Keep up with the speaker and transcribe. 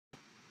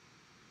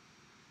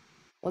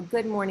Well,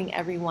 good morning,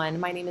 everyone.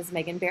 My name is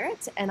Megan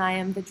Barrett, and I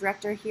am the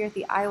director here at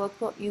the Iowa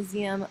Quilt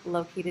Museum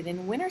located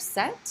in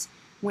Winterset.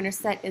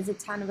 Winterset is a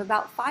town of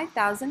about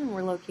 5,000, and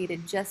we're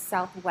located just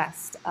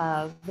southwest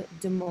of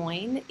Des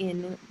Moines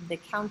in the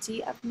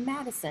county of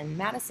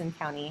Madison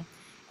County.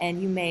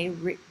 And you may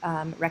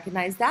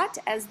recognize that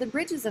as the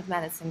Bridges of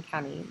Madison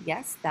County.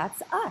 Yes,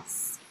 that's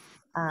us.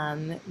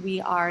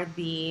 We are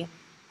the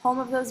home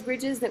of those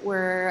bridges that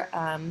were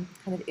kind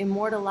of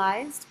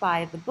immortalized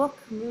by the book,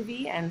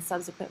 movie, and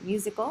subsequent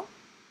musical.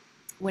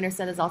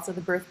 Winterset is also the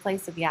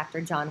birthplace of the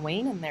actor John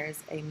Wayne, and there's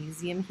a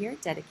museum here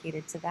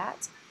dedicated to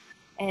that.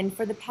 And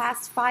for the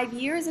past 5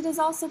 years, it is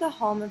also the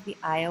home of the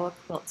Iowa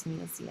Quilt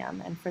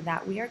Museum, and for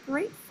that we are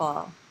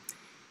grateful.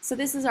 So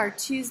this is our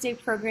Tuesday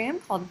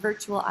program called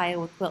Virtual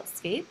Iowa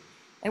Quiltscape,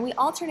 and we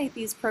alternate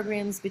these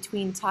programs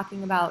between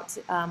talking about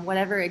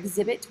whatever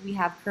exhibit we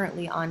have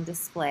currently on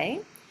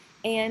display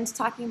and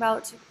talking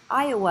about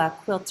Iowa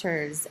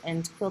quilters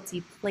and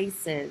quilty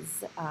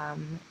places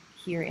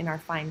here in our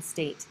fine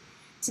state.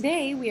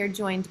 Today we are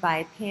joined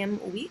by Pam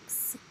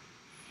Weeks,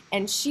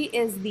 and she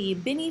is the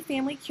Binney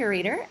Family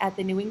Curator at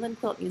the New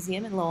England Quilt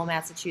Museum in Lowell,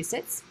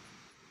 Massachusetts.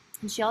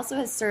 And she also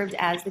has served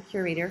as the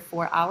curator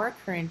for our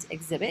current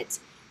exhibit,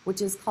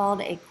 which is called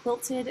A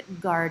Quilted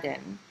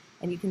Garden.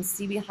 And you can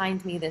see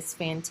behind me this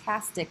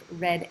fantastic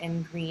red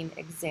and green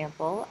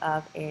example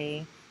of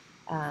a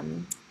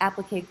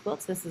applique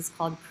quilt. This is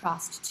called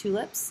Crossed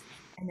Tulips.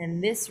 And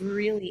then this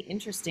really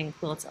interesting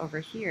quilt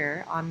over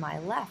here on my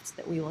left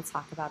that we will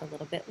talk about a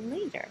little bit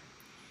later.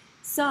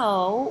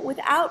 So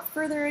without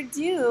further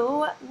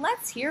ado,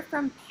 let's hear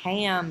from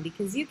Pam,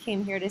 because you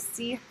came here to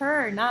see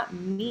her, not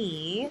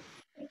me.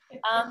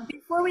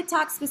 Before we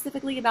talk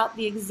specifically about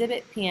the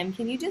exhibit, Pam,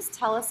 can you just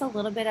tell us a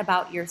little bit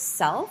about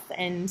yourself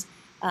and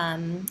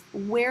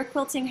where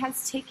quilting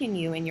has taken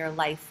you in your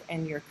life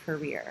and your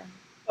career?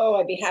 Oh,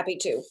 I'd be happy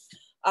to.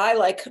 I,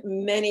 like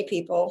many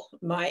people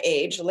my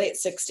age, late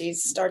 60s,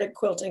 started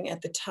quilting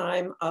at the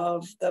time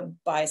of the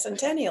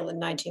bicentennial in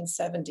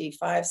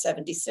 1975,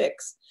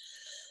 76.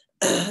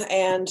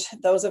 And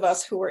those of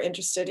us who were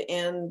interested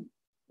in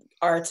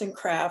arts and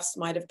crafts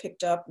might have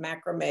picked up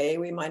macrame,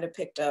 we might have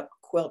picked up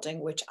quilting,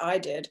 which I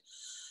did.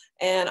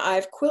 And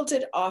I've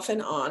quilted off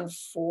and on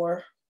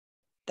for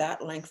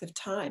that length of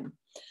time.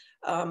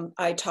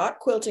 I taught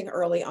quilting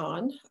early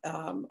on.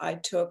 I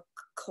took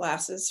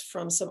classes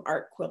from some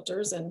art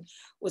quilters and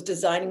was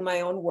designing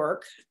my own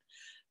work.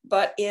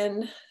 But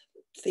in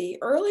the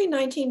early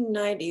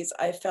 1990s,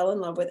 I fell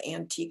in love with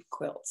antique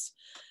quilts.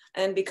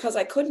 And because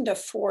I couldn't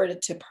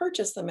afford to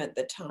purchase them at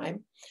the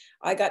time,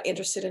 I got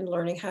interested in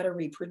learning how to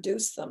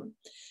reproduce them.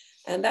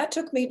 And that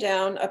took me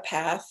down a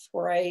path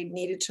where I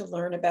needed to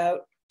learn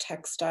about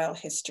textile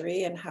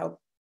history and how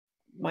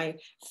my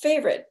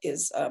favorite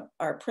is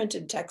our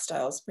printed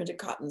textiles, printed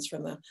cottons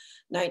from the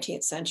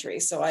 19th century.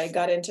 So I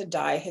got into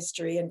dye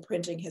history and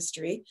printing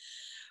history,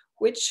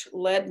 which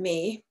led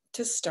me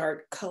to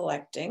start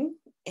collecting.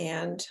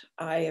 And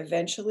I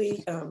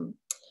eventually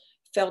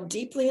fell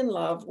deeply in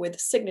love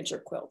with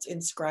signature quilts,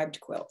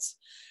 inscribed quilts.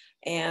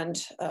 And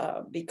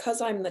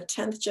because I'm the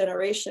 10th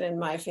generation in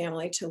my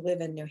family to live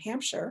in New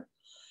Hampshire,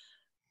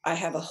 I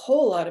have a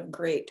whole lot of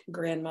great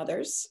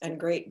grandmothers and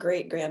great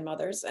great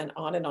grandmothers and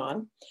on and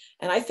on.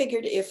 And I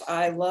figured if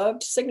I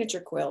loved signature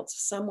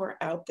quilts, somewhere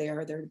out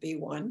there, there'd be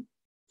one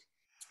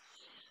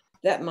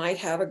that might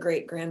have a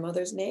great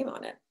grandmother's name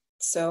on it.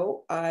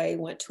 So I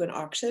went to an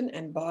auction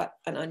and bought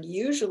an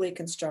unusually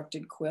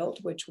constructed quilt,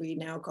 which we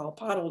now call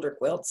potholder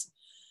quilts,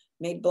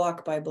 made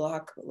block by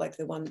block, like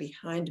the one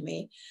behind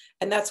me.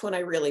 And that's when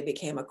I really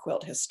became a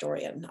quilt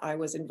historian. I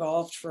was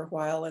involved for a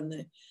while in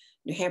the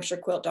New Hampshire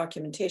Quilt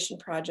Documentation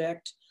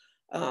Project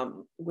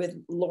with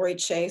Lori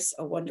Chase,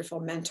 a wonderful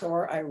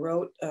mentor. I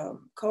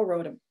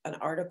co-wrote an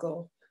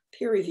article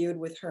peer-reviewed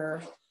with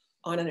her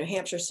on a New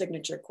Hampshire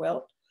signature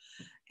quilt.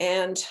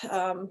 And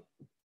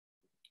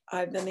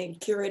I've been the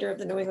curator of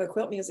the New England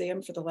Quilt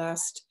Museum for the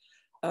last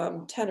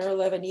 10 or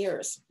 11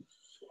 years.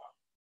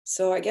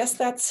 So I guess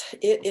that's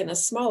it in a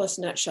smallest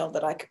nutshell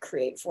that I could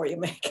create for you,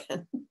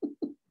 Megan.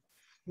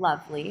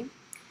 Lovely.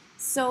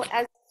 So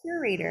as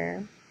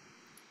curator,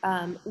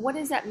 what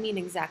does that mean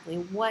exactly?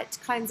 What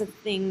kinds of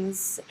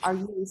things are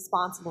you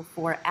responsible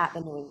for at the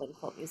New England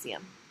Quilt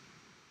Museum?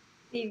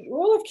 The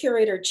role of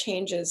curator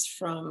changes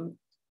from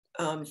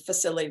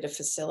facility to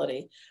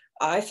facility.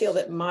 I feel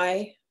that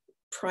my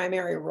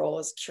primary role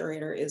as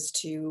curator is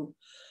to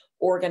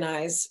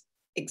organize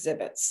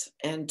exhibits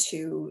and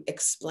to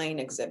explain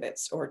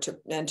exhibits or to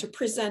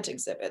present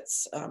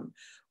exhibits,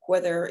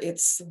 whether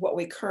it's what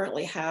we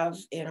currently have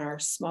in our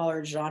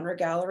smaller genre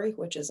gallery,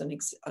 which is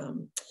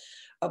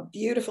a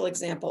beautiful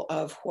example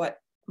of what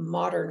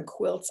modern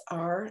quilts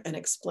are and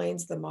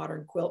explains the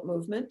modern quilt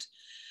movement,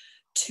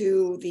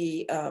 to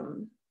the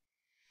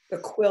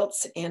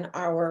quilts in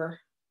our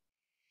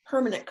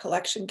permanent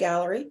collection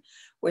gallery,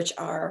 which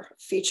are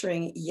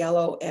featuring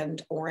yellow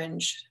and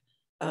orange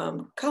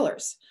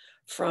colors,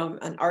 from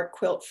an art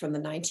quilt from the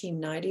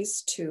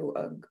 1990s to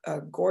a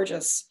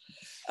gorgeous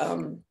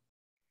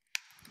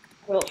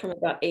quilt from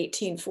about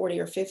 1840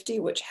 or 50,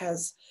 which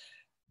has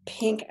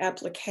pink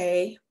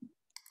applique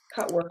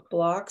cutwork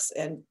blocks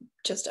and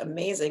just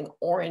amazing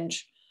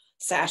orange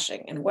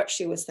sashing. And what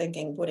she was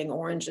thinking, putting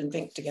orange and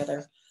pink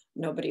together,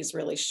 nobody's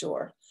really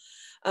sure.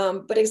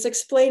 But it's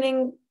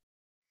explaining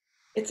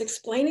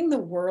the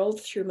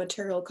world through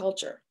material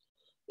culture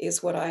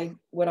is what I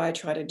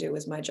try to do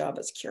as my job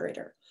as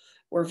curator.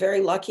 We're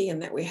very lucky in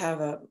that we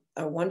have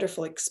a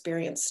wonderful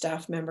experienced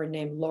staff member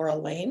named Laura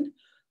Lane,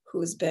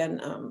 who's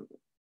been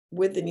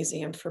with the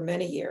museum for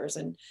many years,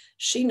 and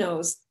she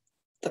knows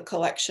the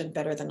collection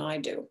better than I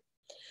do.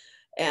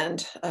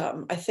 And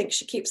I think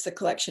she keeps the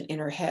collection in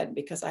her head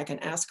because I can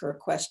ask her a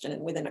question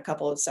and within a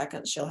couple of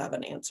seconds, she'll have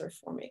an answer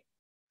for me.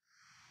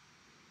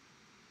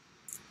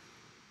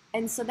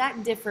 And so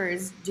that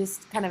differs,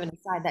 just kind of an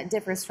aside, that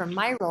differs from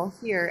my role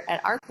here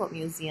at our quilt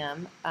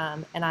museum.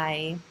 And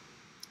I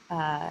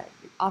uh,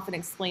 often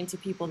explain to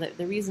people that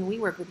the reason we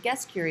work with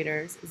guest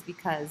curators is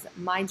because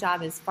my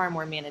job is far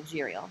more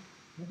managerial.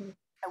 Mhm.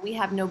 We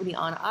have nobody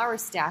on our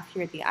staff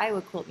here at the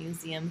Iowa Quilt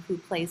Museum who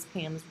plays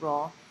Pam's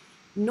role,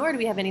 nor do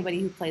we have anybody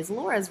who plays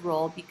Laura's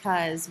role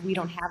because we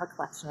don't have a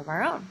collection of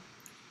our own.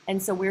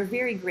 And so we're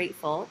very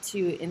grateful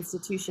to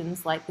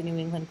institutions like the New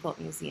England Quilt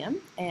Museum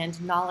and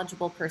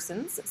knowledgeable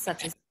persons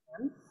such as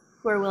Pam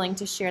who are willing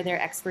to share their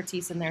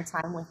expertise and their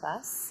time with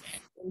us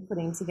in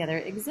putting together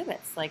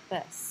exhibits like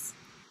this.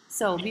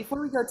 So before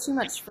we go too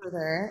much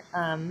further,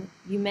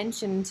 you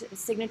mentioned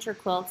signature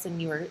quilts and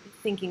you were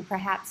thinking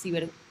perhaps you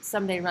would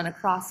someday run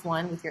across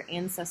one with your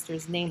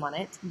ancestor's name on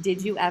it.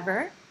 Did you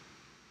ever?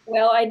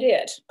 Well, I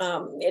did.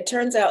 It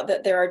turns out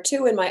that there are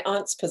two in my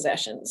aunt's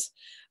possessions,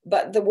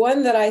 but the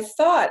one that I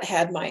thought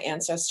had my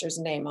ancestor's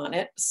name on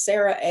it,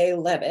 Sarah A.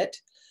 Levitt,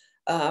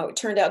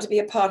 turned out to be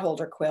a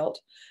potholder quilt.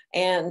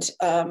 And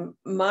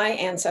my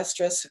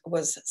ancestress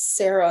was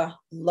Sarah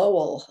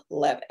Lowell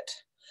Levitt.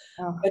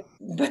 Oh.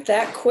 But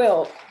that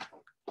quilt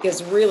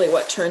is really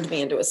what turned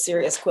me into a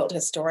serious quilt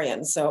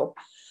historian. So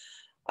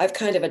I've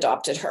kind of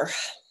adopted her.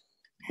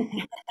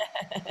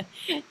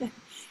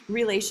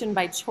 Relation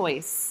by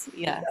choice.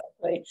 Yeah.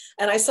 Exactly.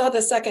 And I saw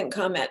the second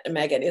comment,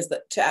 Megan, is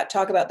that to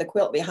talk about the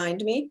quilt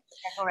behind me.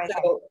 Go right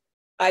ahead. So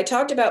I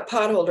talked about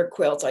potholder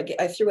quilts.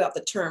 I threw out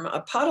the term.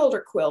 A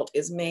potholder quilt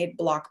is made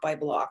block by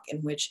block, in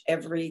which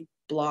every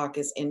block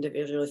is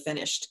individually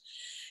finished.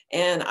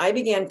 And I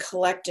began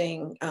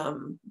collecting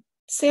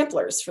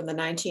samplers from the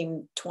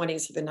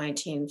 1920s to the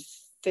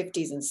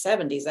 1950s and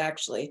 70s,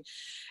 actually.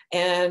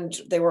 And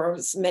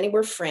many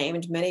were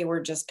framed, many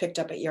were just picked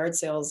up at yard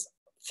sales,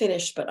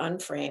 finished but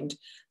unframed.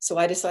 So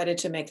I decided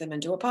to make them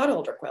into a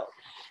potholder quilt.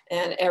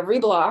 And every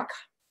block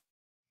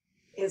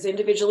is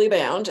individually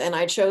bound, and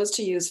I chose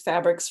to use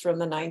fabrics from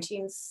the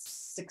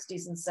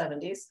 1960s and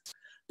 70s.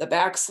 The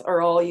backs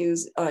are all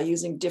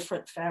using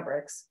different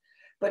fabrics,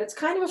 but it's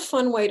kind of a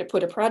fun way to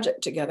put a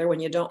project together when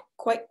you don't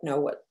quite know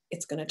what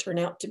it's going to turn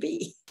out to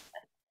be.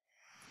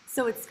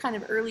 So it's kind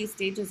of early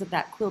stages of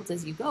that quilt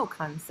as you go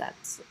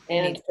concept.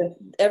 And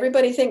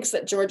everybody thinks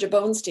that Georgia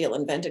Bonesteel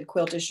invented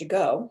quilt as you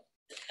go,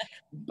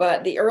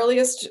 but the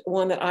earliest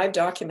one that I've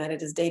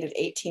documented is dated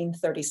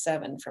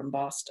 1837 from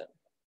Boston.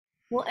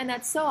 Well, and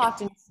that's so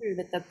often true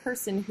that the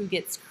person who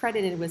gets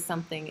credited with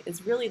something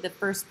is really the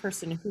first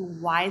person who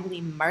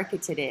widely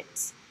marketed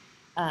it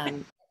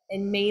and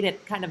made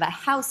it kind of a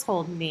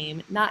household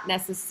name, not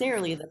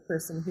necessarily the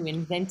person who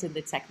invented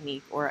the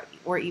technique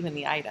or even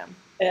the item.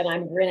 And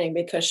I'm grinning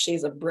because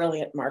she's a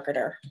brilliant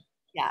marketer.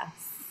 Yes,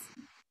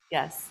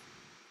 yes.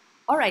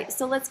 All right,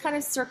 so let's kind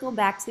of circle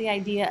back to the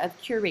idea of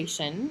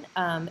curation.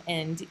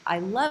 And I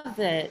love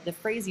the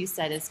phrase you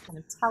said is kind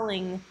of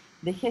telling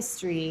the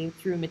history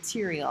through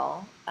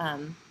material.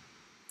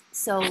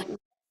 So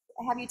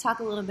have you talk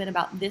a little bit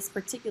about this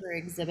particular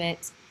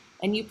exhibit?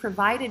 And you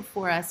provided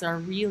for us a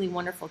really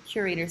wonderful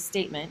curator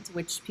statement,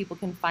 which people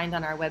can find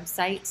on our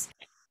website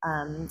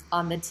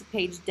on the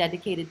page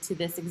dedicated to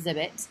this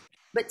exhibit.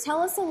 But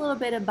tell us a little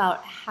bit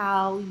about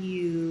how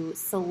you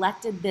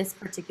selected this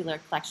particular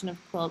collection of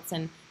quilts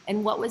and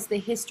what was the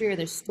history or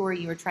the story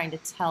you were trying to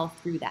tell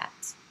through that?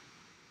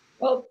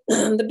 Well,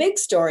 the big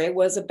story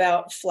was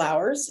about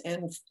flowers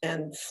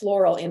and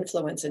floral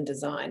influence in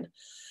design.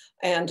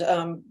 And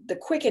the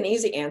quick and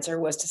easy answer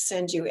was to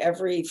send you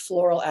every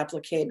floral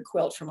applique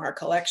quilt from our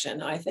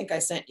collection. I think I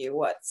sent you,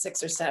 what,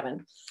 6 or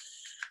 7.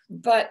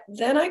 But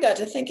then I got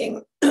to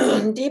thinking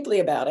deeply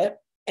about it,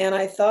 and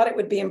I thought it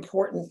would be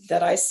important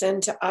that I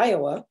send to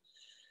Iowa,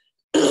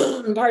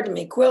 pardon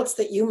me, quilts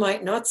that you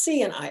might not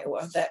see in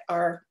Iowa that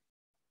are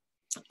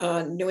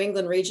New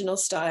England regional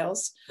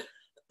styles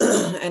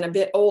and a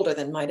bit older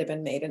than might have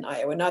been made in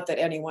Iowa. Not that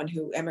anyone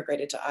who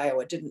emigrated to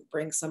Iowa didn't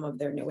bring some of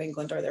their New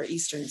England or their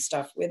Eastern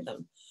stuff with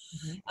them.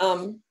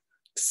 Mm-hmm.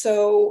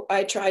 So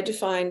I tried to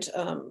find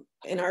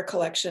in our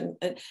collection,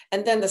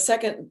 and then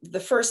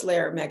the first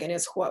layer, Megan,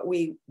 is what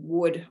we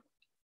would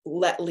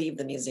let leave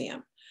the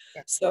museum.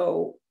 Yeah.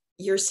 So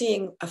you're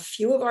seeing a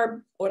few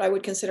of what I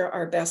would consider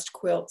our best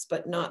quilts,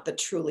 but not the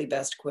truly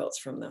best quilts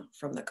from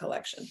the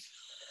collection.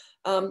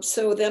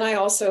 So then I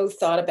also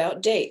thought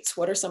about dates.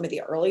 What are some of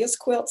the earliest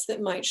quilts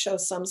that might show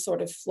some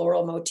sort of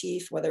floral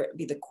motif, whether it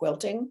be the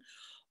quilting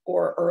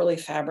or early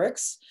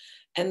fabrics?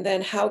 And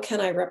then how can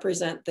I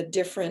represent the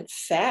different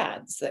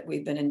fads that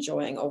we've been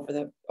enjoying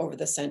over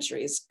the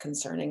centuries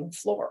concerning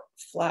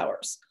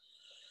flowers?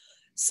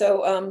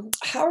 So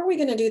how are we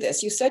going to do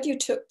this? You said you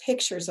took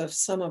pictures of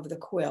some of the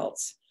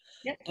quilts.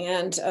 Yep.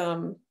 And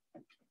I'm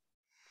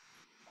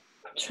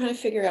trying to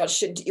figure out,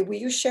 will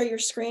you share your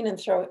screen and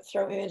throw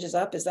images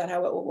up? Is that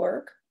how it will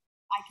work?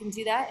 I can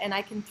do that, and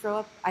I can throw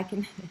up, I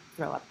can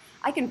throw up,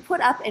 I can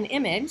put up an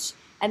image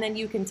and then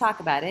you can talk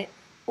about it,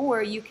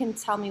 or you can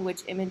tell me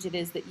which image it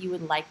is that you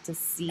would like to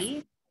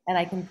see, and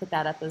I can put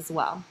that up as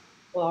well.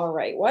 All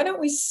right, why don't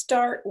we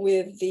start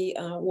with the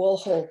wool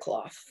whole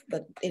cloth,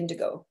 the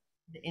indigo.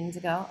 The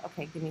indigo.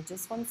 Okay, give me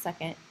just 1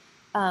 second.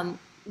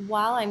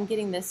 While I'm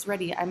getting this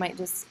ready, I might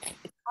just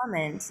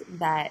comment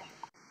that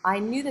I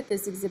knew that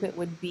this exhibit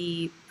would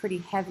be pretty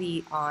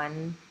heavy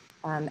on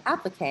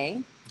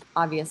applique,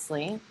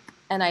 obviously,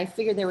 and I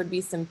figured there would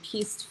be some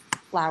pieced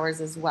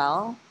flowers as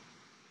well.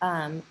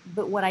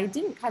 But what I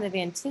didn't kind of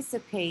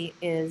anticipate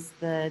is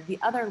the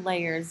other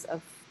layers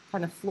of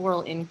kind of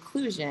floral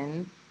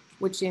inclusion,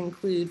 which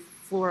include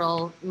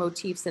floral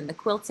motifs in the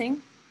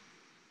quilting,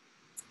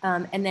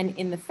 and then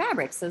in the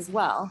fabrics as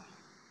well.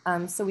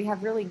 So we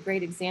have really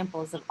great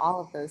examples of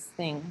all of those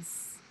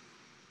things.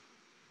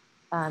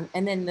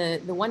 And then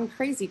the one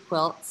crazy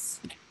quilt,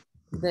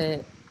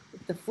 the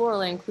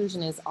floral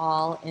inclusion is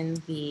all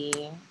in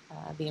the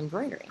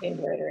embroidery.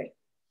 Embroidery.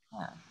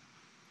 Yeah.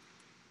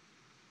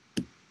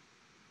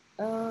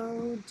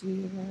 Oh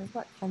dear,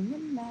 what can the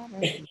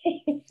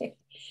matter?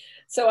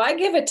 So I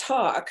give a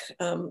talk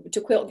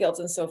to quilt guilds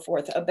and so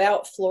forth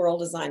about floral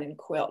design in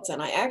quilts.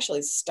 And I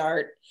actually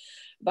start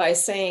by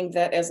saying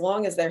that as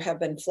long as there have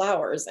been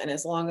flowers and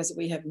as long as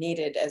we have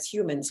needed as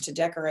humans to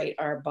decorate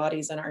our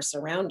bodies and our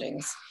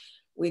surroundings,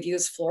 we've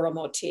used floral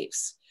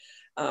motifs.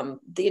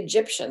 The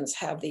Egyptians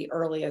have the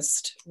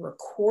earliest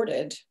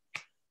recorded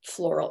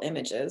floral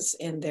images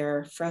in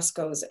their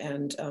frescoes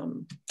and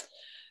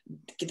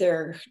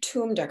their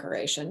tomb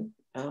decoration.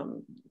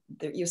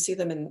 You see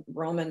them in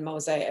Roman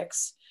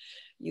mosaics.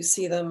 You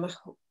see them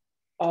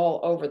all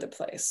over the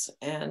place.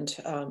 And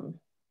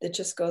it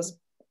just goes,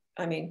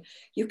 I mean,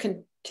 you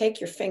can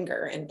take your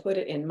finger and put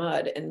it in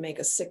mud and make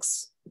a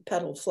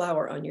 6-petal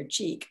flower on your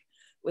cheek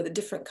with a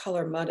different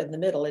color mud in the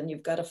middle, and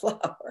you've got a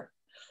flower.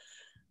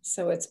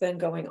 So it's been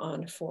going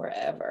on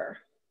forever.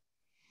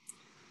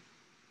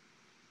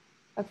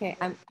 Okay,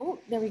 oh,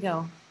 there we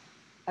go.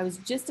 I was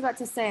just about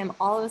to say I'm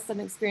all of a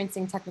sudden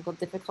experiencing technical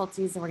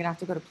difficulties and we're gonna have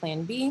to go to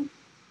plan B.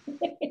 But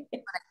I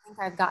think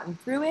I've gotten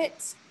through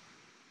it.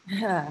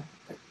 I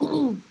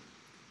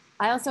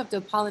also have to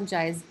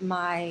apologize.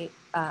 My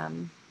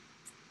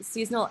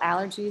seasonal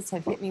allergies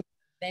have hit me with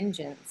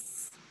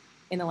vengeance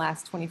in the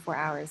last 24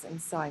 hours.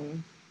 And so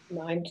I'm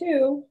Mine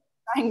too.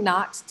 trying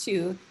not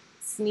to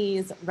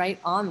sneeze right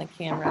on the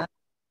camera.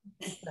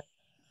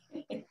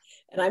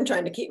 And I'm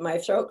trying to keep my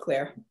throat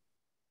clear.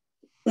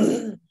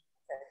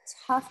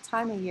 Tough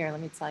time of year,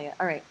 let me tell you.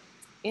 All right,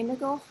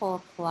 indigo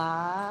whole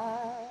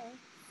cloth.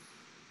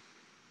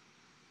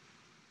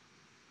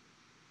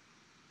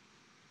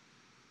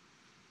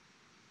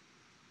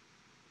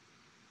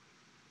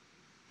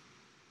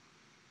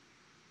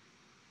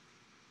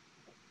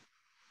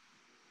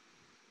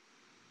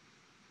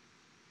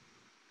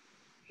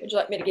 Would you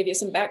like me to give you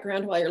some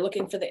background while you're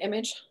looking for the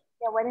image?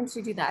 Yeah, why didn't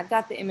you do that? I've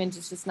got the image,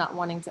 it's just not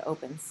wanting to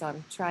open. So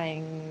I'm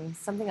trying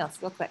something else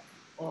real quick.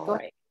 All Go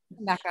right. ahead.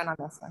 Background on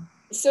this one.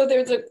 So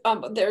there's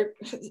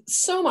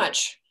so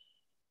much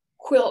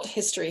quilt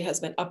history has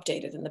been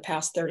updated in the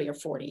past 30 or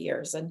 40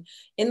 years. And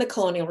in the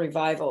colonial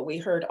revival, we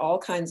heard all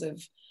kinds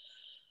of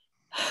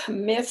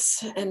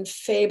myths and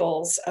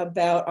fables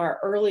about our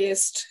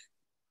earliest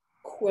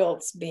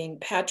quilts being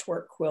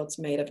patchwork quilts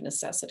made of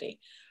necessity,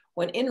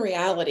 when in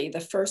reality, the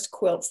first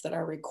quilts that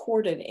are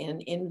recorded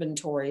in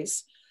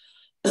inventories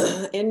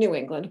in New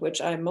England,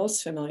 which I'm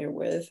most familiar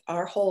with,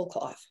 are whole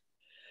cloth.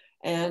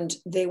 And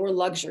they were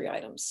luxury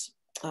items.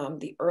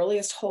 The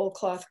earliest whole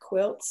cloth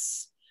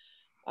quilts,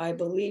 I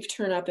believe,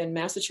 turn up in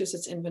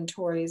Massachusetts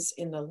inventories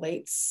in the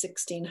late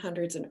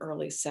 1600s and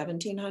early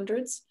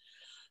 1700s.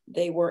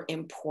 They were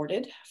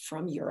imported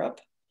from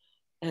Europe,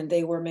 and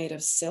they were made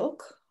of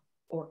silk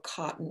or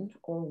cotton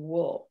or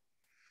wool.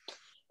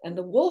 And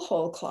the wool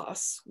whole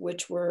cloths,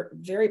 which were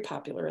very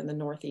popular in the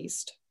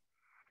Northeast,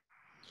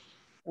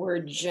 were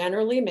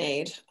generally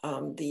made,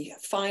 the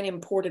fine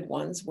imported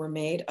ones were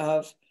made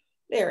of,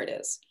 there it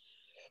is,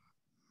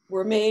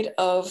 were made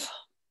of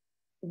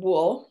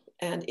wool.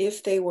 And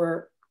if they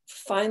were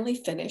finely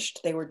finished,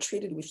 they were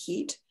treated with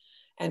heat,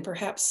 and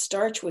perhaps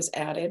starch was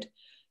added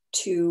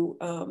to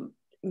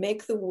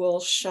make the wool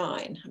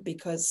shine,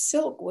 because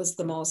silk was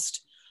the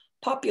most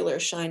popular,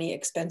 shiny,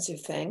 expensive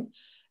thing.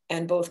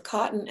 And both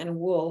cotton and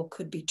wool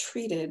could be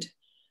treated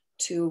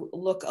to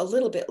look a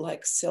little bit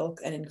like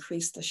silk and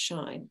increase the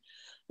shine.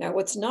 Now,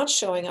 what's not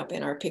showing up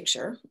in our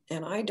picture,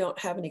 and I don't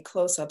have any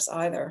close-ups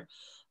either,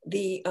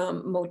 The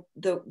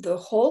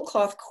whole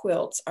cloth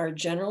quilts are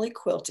generally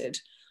quilted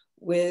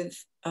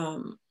with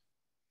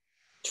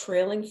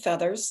trailing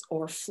feathers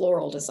or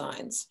floral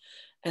designs.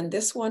 And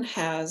this one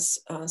has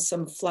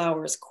some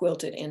flowers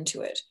quilted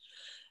into it.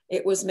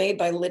 It was made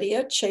by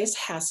Lydia Chase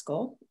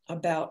Haskell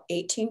about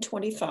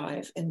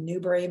 1825 in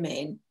Newbury,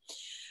 Maine.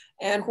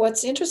 And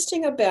what's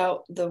interesting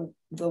about the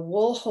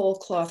wool whole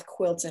cloth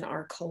quilts in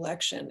our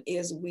collection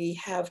is we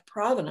have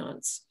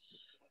provenance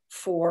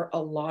for a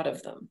lot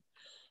of them.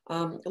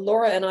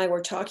 Laura and I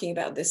were talking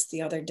about this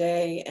the other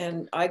day,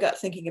 and I got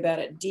thinking about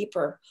it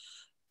deeper.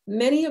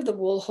 Many of the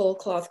wool whole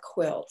cloth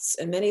quilts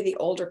and many of the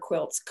older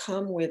quilts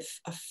come with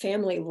a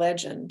family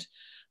legend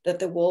that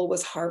the wool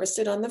was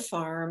harvested on the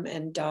farm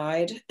and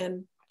dyed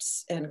and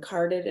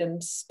carded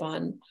and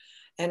spun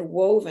and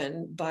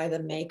woven by the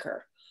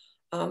maker.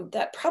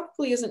 That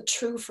probably isn't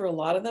true for a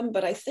lot of them,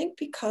 but I think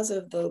because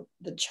of the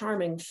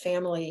charming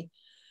family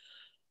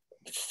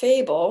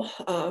fable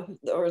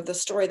or the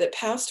story that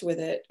passed with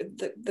it,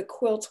 the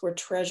quilts were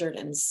treasured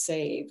and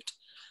saved.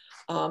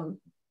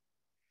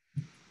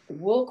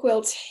 Wool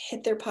quilts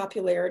hit their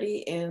popularity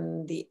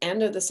in the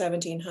end of the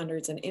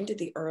 1700s and into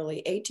the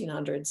early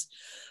 1800s,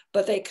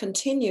 but they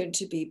continued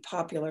to be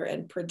popular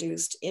and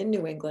produced in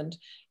New England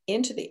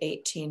into the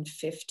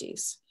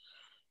 1850s.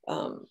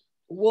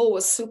 Wool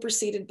was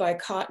superseded by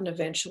cotton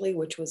eventually,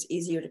 which was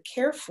easier to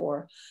care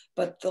for,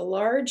 but the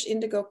large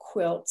indigo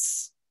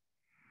quilts,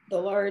 the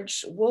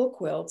large wool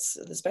quilts,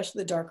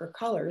 especially the darker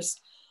colors,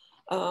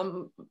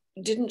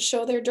 didn't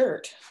show their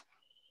dirt.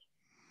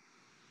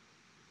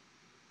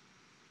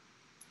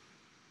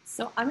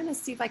 So I'm going to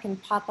see if I can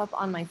pop up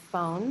on my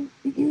phone,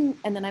 and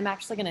then I'm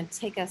actually going to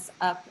take us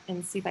up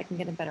and see if I can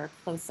get a better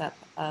close-up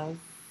of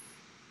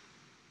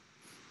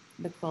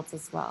the quilts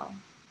as well.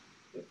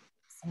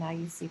 So now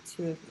you see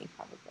two of me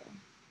probably.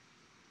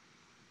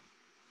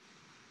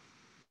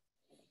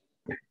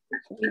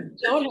 We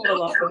don't have a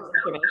lot of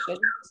information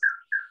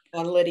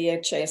on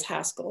Lydia Chase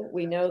Haskell.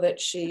 We know that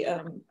she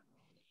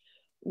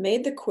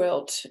made the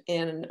quilt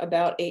in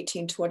about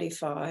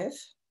 1825.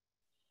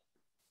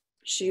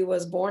 She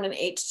was born in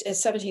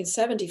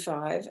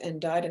 1775 and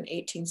died in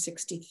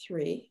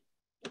 1863.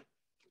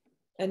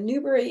 And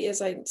Newbury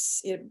is, I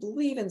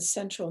believe, in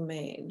central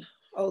Maine.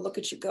 Oh, look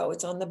at you go.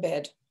 It's on the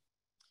bed.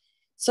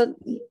 So,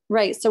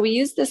 right. So we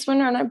use this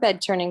one on our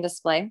bed turning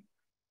display,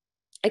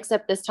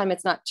 except this time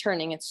it's not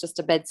turning. It's just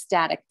a bed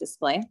static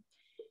display.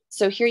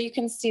 So here you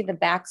can see the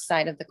back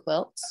side of the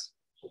quilt.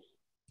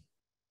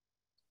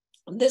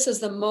 This is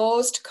the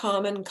most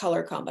common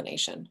color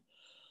combination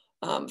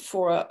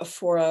for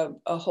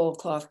a whole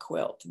cloth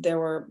quilt.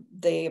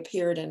 They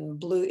appeared in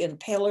blue, in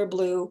paler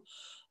blue.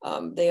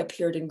 They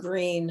appeared in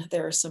green.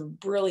 There are some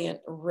brilliant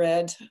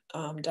red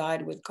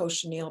dyed with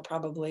cochineal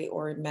probably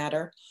or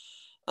madder.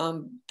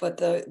 But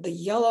the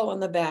yellow on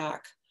the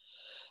back,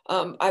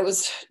 I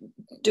was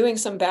doing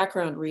some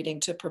background reading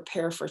to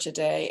prepare for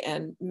today,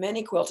 and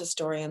many quilt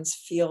historians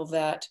feel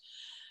that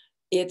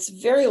it's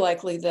very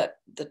likely that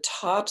the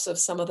tops of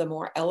some of the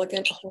more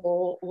elegant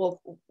whole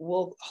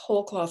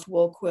cloth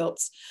wool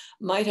quilts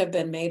might have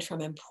been made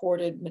from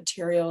imported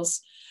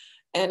materials.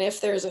 And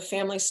if there's a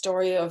family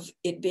story of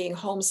it being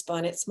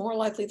homespun, it's more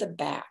likely the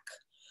back.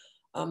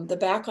 The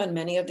back on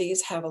many of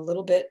these have a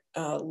little bit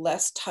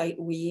less tight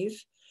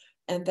weave,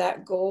 and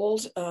that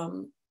gold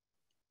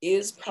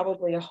is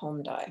probably a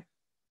home dye.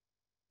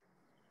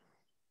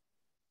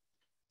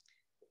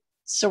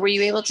 So were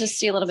you able to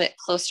see a little bit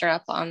closer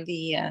up on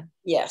the?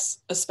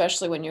 Yes,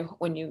 especially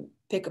when you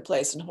pick a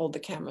place and hold the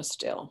camera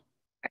still.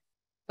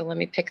 So let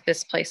me pick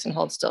this place and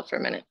hold still for a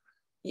minute.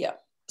 Yeah.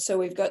 So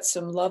we've got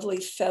some lovely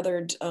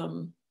feathered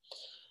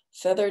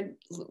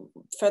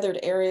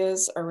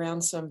areas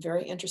around some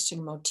very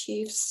interesting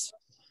motifs.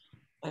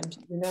 I'm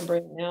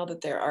remembering now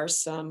that there are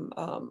some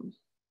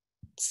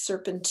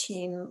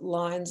serpentine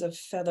lines of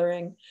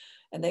feathering,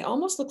 and they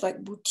almost look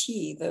like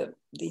boutique,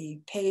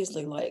 the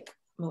paisley-like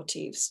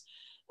motifs.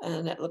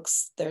 And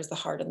there's the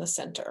heart in the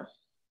center.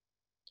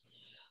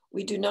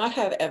 We do not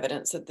have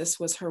evidence that this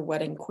was her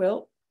wedding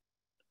quilt,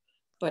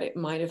 but it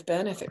might have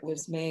been if it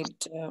was made,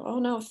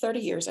 30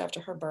 years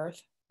after her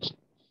birth.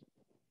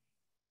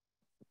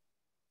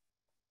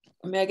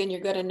 Megan, you're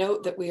going to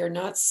note that we are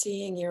not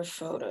seeing your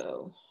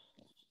photo,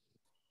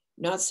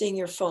 not seeing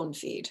your phone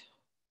feed.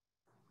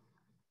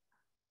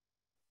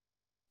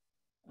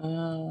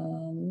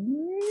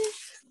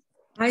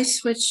 I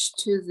switched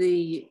to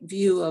the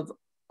view of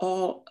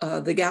all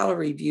the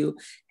gallery view,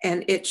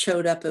 and it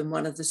showed up in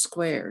one of the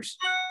squares.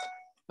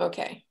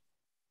 Okay.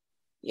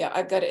 Yeah,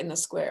 I've got it in the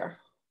square.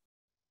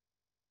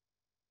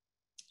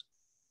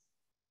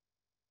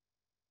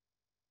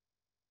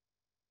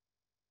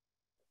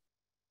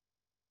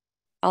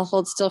 I'll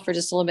hold still for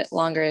just a little bit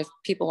longer if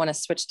people want to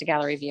switch to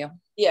gallery view.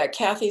 Yeah,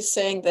 Kathy's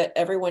saying that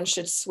everyone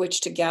should switch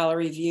to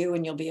gallery view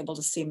and you'll be able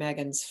to see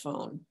Megan's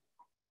phone.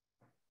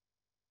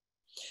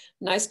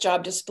 Nice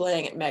job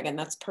displaying it, Megan.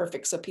 That's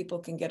perfect, so people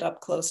can get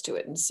up close to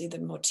it and see the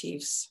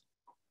motifs.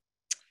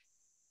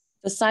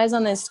 The size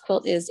on this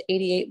quilt is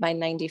 88 by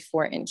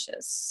 94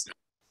 inches.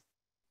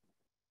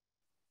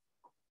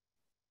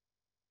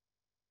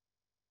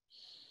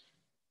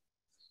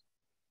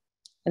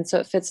 And so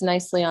it fits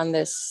nicely on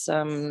this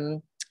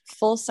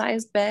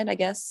full-size bed, I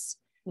guess,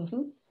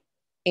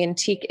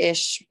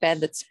 antique-ish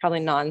bed that's probably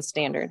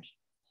non-standard.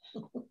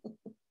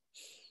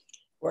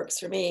 Works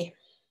for me.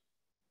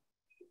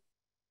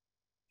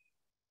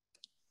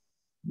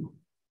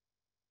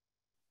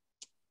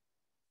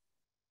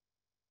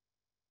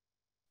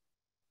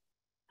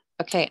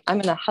 Okay, I'm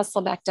gonna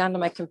hustle back down to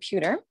my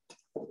computer.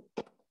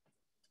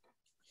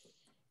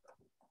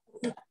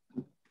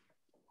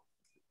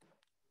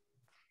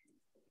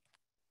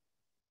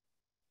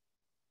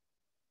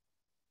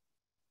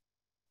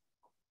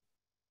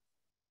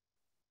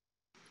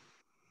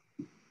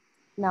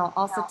 Now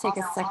also take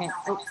a second.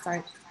 Oh,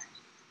 sorry.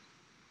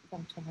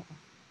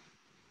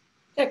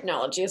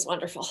 Technology is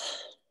wonderful.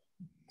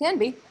 Can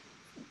be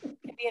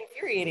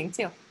infuriating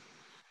too.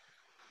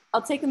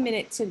 I'll take a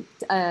minute to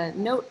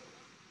note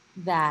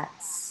that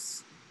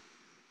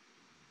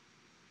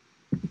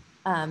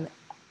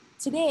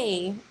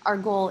today our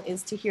goal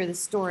is to hear the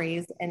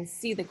stories and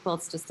see the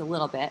quilts just a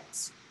little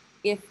bit.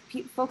 If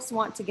folks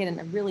want to get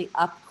a really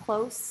up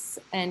close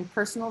and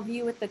personal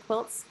view with the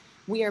quilts,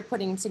 we are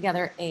putting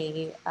together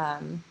a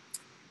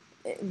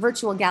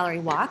virtual gallery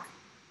walk.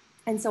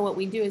 And so what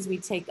we do is we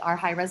take our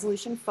high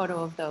resolution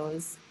photo of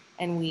those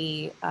and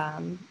we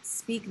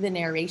speak the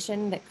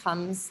narration that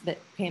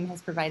Pam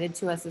has provided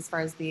to us as far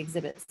as the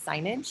exhibit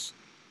signage.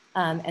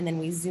 And then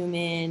we zoom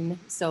in.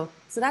 So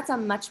that's a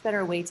much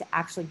better way to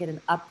actually get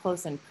an up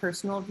close and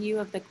personal view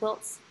of the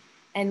quilts.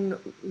 And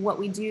what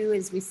we do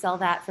is we sell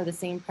that for the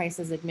same price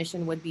as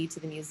admission would be to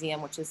the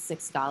museum, which is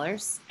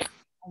 $6.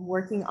 I'm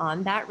working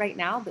on that right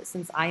now, but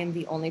since I am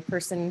the only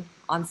person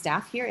on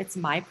staff here, it's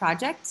my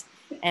project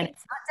and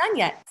it's not done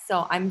yet.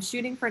 So I'm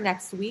shooting for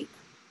next week.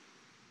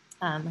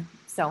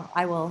 So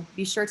I will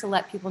be sure to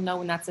let people know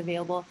when that's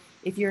available.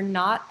 If you're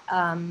not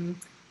on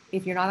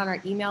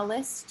our email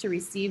list to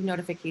receive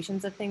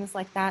notifications of things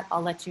like that,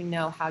 I'll let you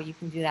know how you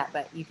can do that,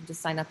 but you can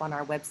just sign up on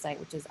our website,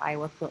 which is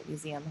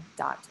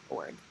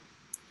iowaquiltmuseum.org.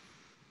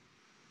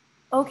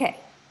 Okay,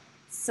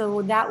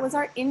 so that was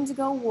our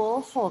indigo wool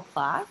whole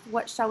cloth.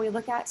 What shall we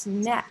look at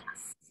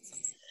next?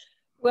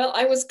 Well,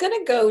 I was going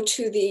to go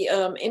to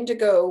the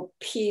indigo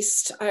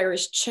pieced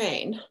Irish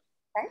chain,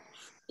 okay,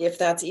 if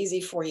that's easy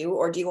for you,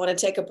 or do you want to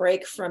take a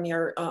break from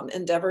your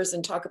endeavors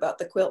and talk about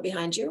the quilt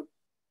behind you?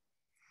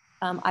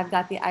 I've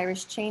got the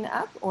Irish chain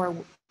up, or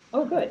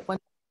oh, good.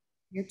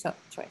 Your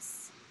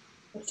choice.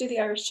 Let's do the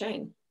Irish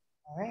chain.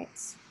 All right,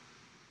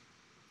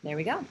 there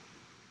we go.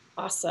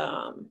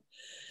 Awesome.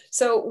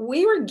 So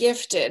we were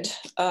gifted,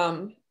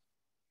 oh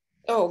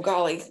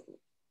golly,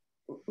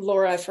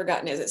 Laura, I've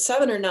forgotten, is it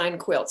 7 or 9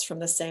 quilts from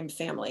the same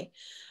family,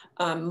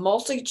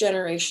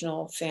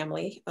 multi-generational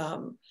family.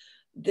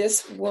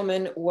 This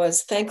woman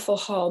was Thankful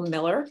Hall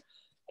Miller,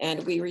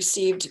 and we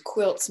received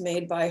quilts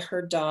made by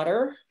her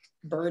daughter,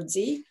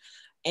 Birdsey,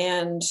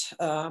 and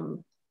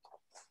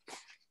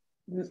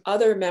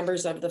other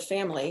members of the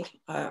family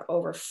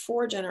over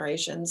 4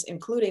 generations,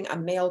 including a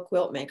male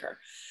quilt maker.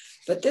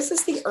 But this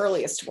is the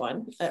earliest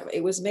one.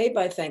 It was made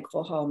by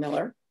Thankful Hall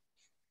Miller.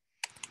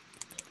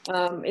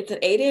 It's an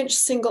 8-inch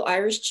single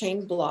Irish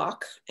chain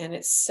block, and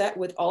it's set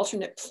with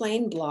alternate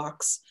plain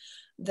blocks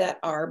that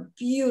are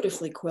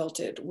beautifully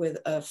quilted with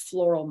a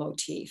floral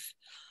motif.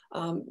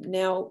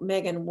 Now,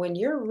 Megan, when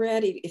you're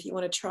ready, if you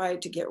want to try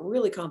to get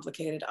really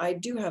complicated, I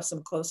do have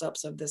some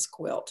close-ups of this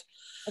quilt.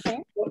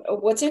 Okay.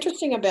 What's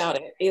interesting about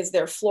it is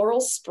they're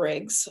floral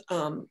sprigs,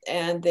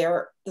 and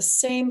they're the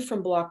same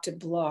from block to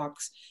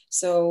blocks.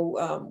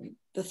 So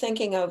the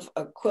thinking of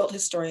a quilt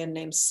historian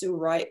named Sue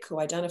Reich, who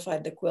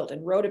identified the quilt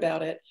and wrote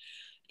about it,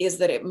 is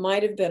that it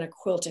might have been a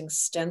quilting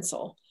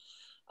stencil.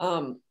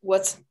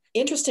 What's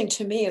interesting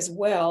to me as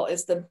well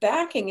is the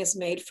backing is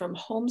made from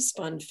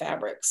homespun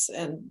fabrics,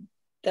 and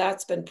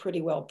that's been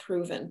pretty well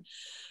proven.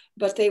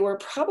 But they were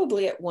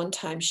probably at one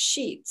time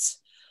sheets.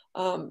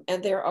 And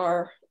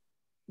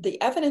the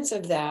evidence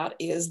of that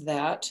is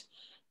that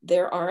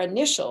there are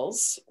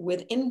initials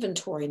with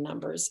inventory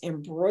numbers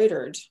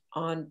embroidered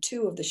on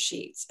 2 of the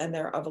sheets, and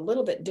they're of a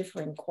little bit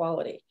differing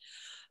quality.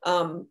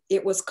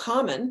 It was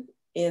common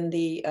in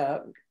the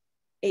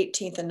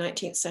 18th and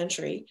 19th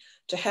century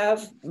to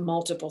have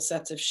multiple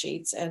sets of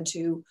sheets and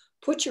to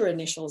put your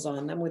initials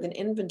on them with an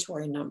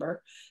inventory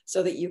number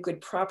so that you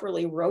could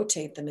properly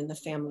rotate them in the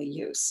family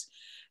use.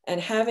 And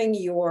having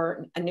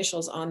your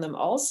initials on them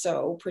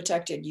also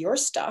protected your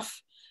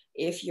stuff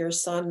if your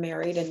son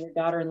married and your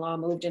daughter-in-law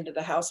moved into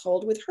the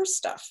household with her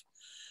stuff.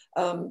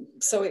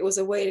 So it was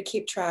a way to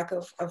keep track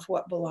of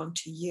what belonged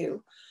to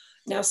you.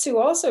 Now, Sue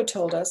also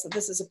told us that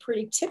this is a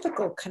pretty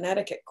typical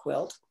Connecticut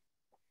quilt.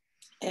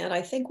 And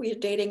I think we're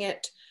dating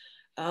it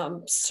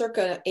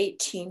circa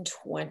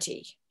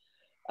 1820.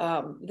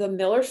 The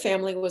Miller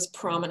family was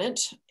prominent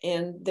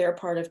in their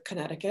part of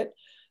Connecticut,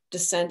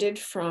 descended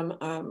from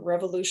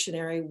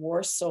Revolutionary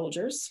War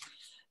soldiers,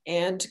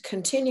 and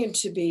continued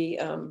to be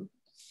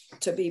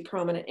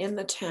prominent in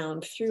the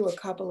town through a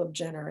couple of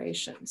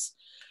generations.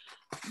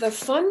 The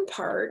fun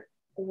part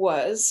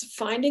was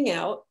finding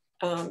out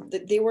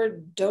that they were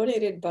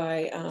donated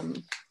by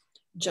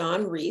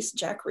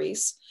Jack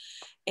Reese.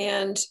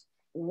 And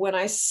when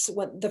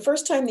the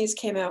first time these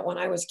came out, when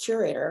I was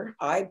curator,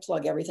 I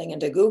plug everything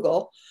into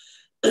Google.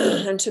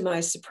 And to my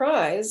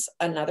surprise,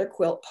 another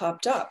quilt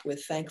popped up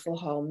with Thankful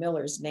Hall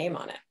Miller's name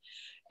on it.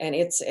 And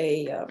it's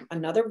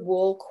another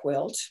wool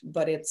quilt,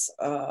 but it's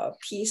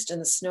pieced in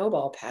the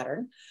snowball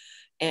pattern.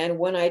 And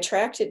when I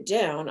tracked it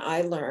down,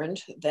 I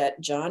learned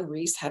that John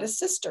Reese had a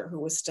sister who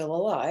was still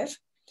alive.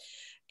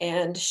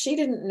 And she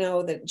didn't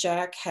know that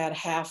Jack had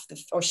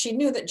she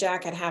knew that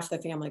Jack had half the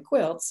family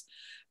quilts,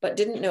 but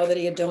didn't know that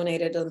he had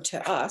donated them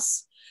to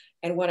us.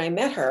 And when I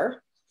met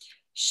her,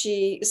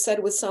 she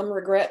said with some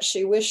regret,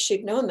 she wished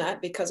she'd known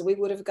that because we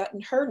would have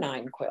gotten her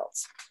 9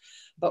 quilts.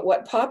 But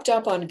what popped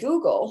up on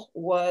Google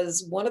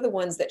was one of the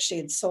ones that she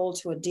had sold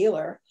to a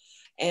dealer.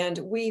 And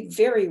we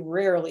very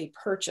rarely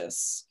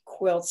purchase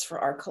quilts for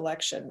our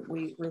collection.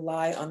 We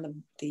rely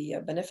on the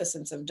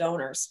beneficence of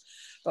donors.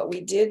 But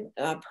we did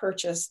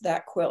purchase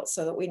that quilt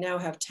so that we now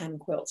have 10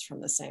 quilts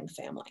from the same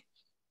family.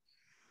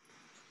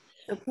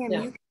 So Pam,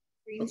 you can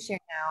screen share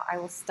now. I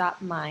will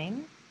stop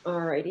mine.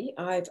 All righty.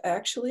 I've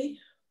actually...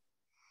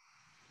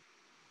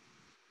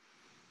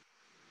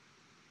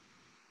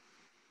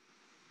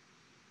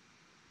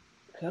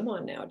 Come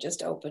on now,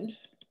 just open.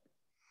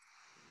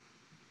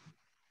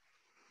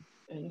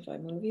 And if I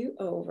move you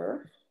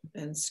over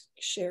and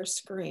share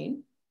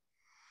screen,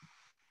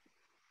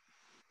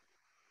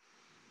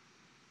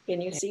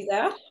 can you see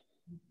that?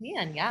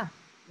 Yeah.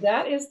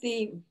 That is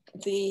the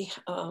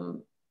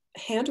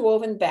hand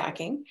woven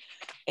backing,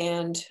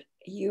 and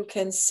you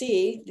can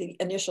see the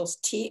initials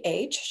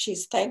TH.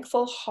 She's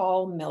Thankful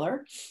Hall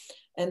Miller,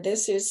 and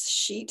this is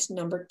sheet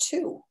number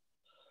 2.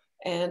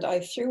 And I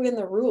threw in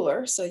the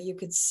ruler so you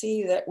could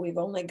see that we've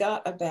only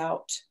got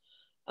about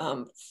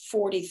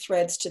 40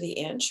 threads to the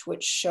inch,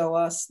 which show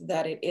us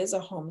that it is a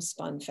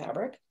homespun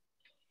fabric.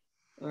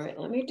 All right,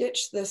 let me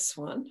ditch this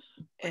one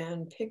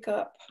and pick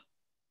up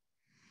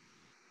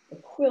the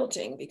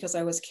quilting, because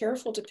I was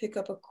careful to pick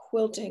up a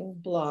quilting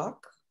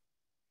block,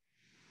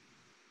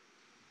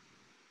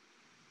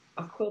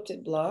 a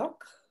quilted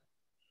block.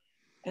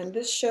 And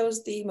this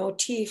shows the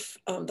motif,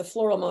 the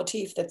floral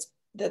motif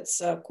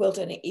that's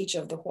quilted in each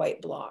of the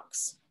white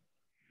blocks.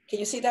 Can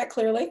you see that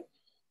clearly?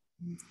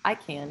 I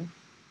can.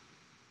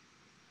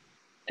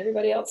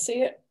 Everybody else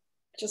see it?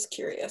 Just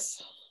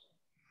curious.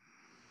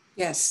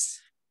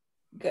 Yes.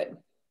 Good.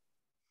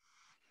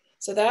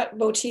 So that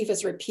motif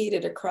is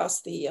repeated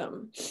across the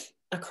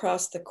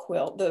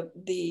quilt.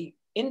 The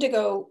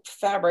indigo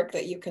fabric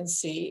that you can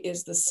see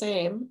is the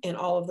same in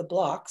all of the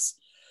blocks,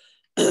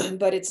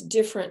 but it's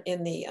different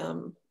in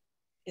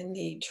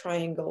the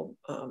triangle,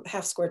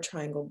 half square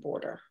triangle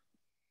border.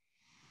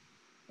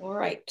 All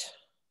right.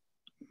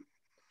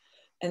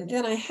 And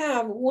then I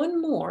have one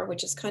more,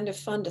 which is kind of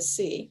fun to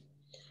see.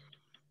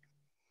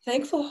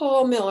 Thankful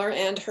Hall Miller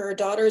and her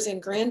daughters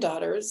and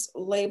granddaughters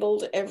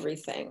labeled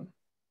everything.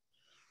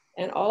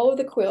 And all of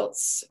the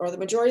quilts, or the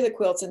majority of the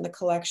quilts in the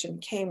collection,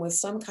 came with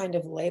some kind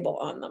of label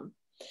on them.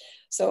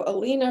 So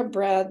Alina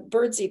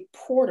Birdsey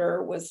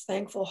Porter was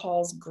Thankful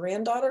Hall's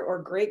granddaughter or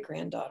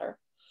great-granddaughter.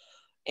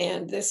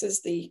 And this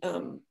is the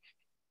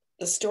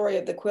story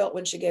of the quilt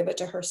when she gave it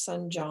to her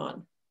son,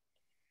 John.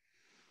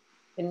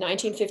 In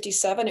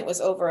 1957, it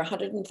was over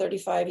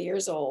 135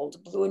 years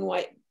old, blue and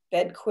white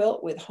bed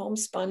quilt with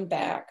homespun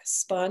back,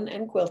 spun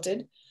and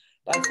quilted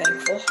by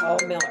Thankful Hall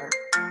Miller.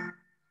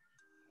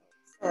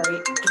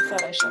 Sorry, I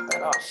thought I shut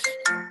that off.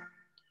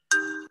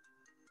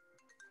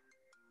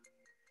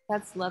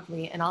 That's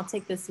lovely. And I'll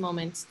take this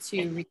moment to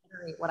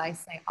reiterate what I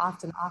say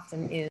often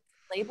is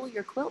label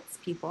your quilts,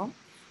 people,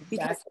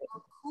 because Exactly. it's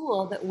so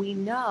cool that we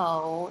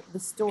know the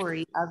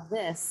story of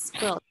this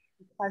quilt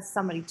because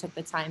somebody took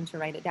the time to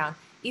write it down.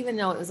 Even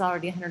though it was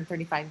already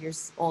 135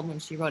 years old when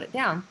she wrote it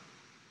down,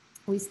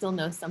 we still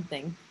know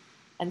something.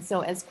 And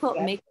so as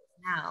quilt makers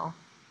now,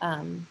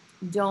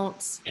 don't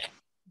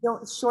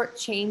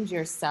shortchange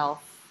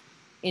yourself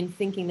in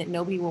thinking that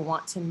nobody will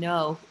want to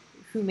know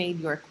who made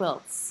your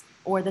quilts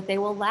or that they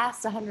will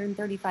last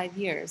 135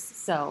 years.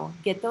 So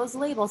get those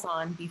labels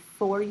on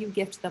before you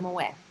gift them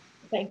away.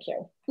 Thank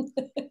you.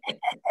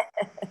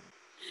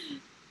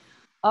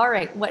 All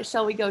right, what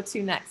shall we go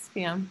to next,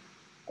 Pam?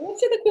 Let's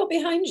see the quilt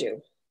behind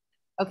you.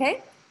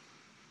 Okay.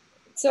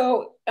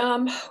 So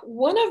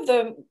one of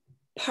the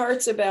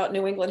parts about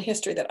New England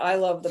history that I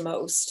love the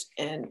most,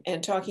 and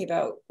talking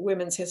about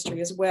women's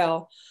history as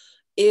well,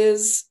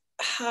 is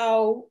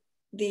how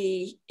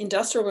the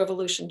Industrial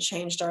Revolution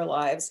changed our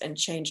lives and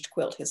changed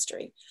quilt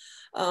history.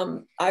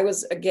 I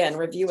was, again,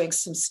 reviewing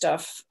some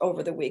stuff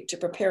over the week to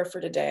prepare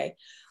for today.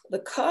 The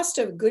cost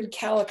of good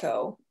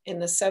calico in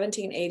the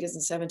 1780s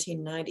and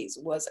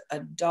 1790s was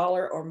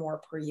 $1 or more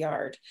per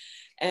yard.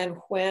 And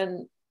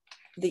when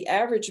the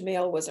average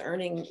male was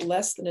earning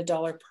less than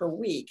 $1 per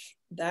week,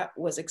 that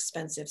was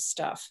expensive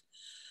stuff.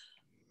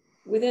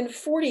 Within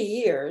 40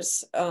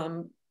 years,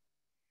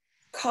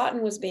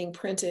 cotton was being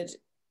printed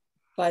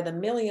by the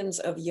millions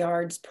of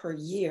yards per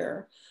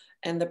year,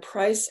 and the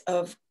price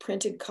of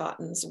printed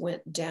cottons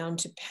went down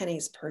to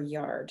pennies per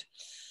yard.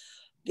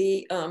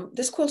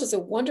 This quilt is a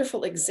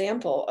wonderful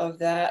example of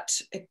that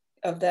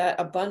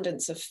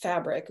abundance of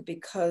fabric,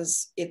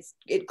 because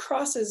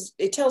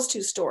it tells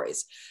two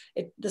stories.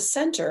 The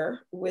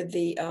center with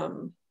the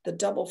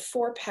double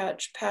four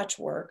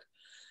patchwork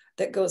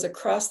that goes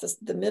across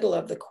the middle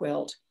of the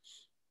quilt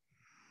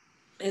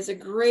is a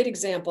great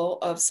example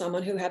of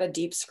someone who had a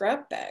deep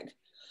scrap bag.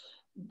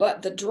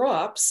 But the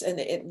drops, and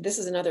this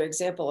is another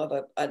example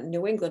of a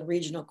New England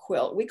regional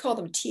quilt. We call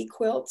them T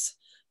quilts.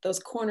 Those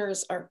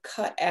corners are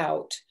cut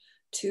out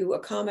to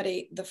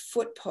accommodate the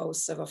foot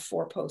posts of a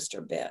four-poster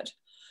bed.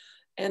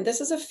 And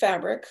this is a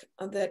fabric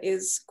that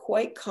is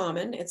quite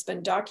common. It's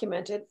been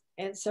documented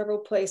in several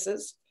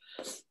places.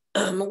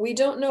 We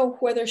don't know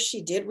whether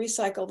she did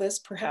recycle this,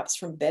 perhaps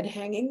from bed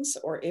hangings,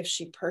 or if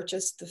she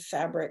purchased the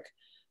fabric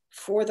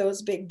for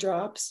those big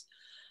drops.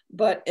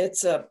 But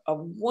it's a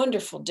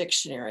wonderful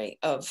dictionary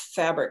of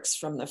fabrics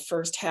from the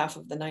first half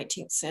of the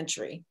 19th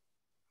century.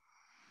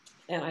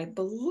 And I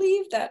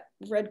believe that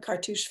red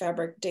cartouche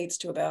fabric dates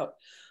to about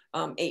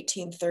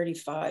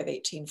 1835,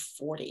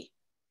 1840.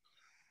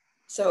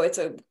 So it's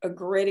a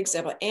great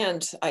example.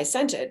 And I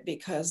sent it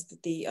because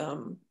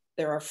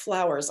there are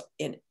flowers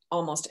in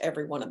almost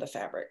every one of the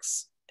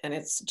fabrics. And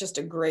it's just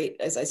a great,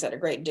 as I said, a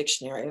great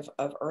dictionary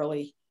of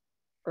early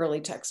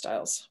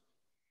textiles.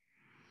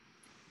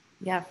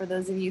 Yeah, for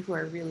those of you who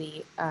are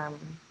really,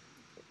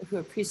 who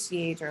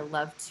appreciate or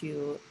love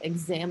to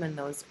examine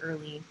those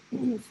early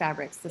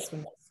fabrics, this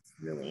one is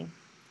really,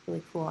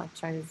 really cool. I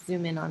try to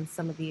zoom in on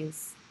some of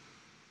these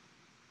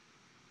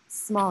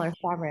smaller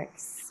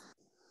fabrics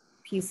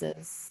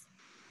pieces.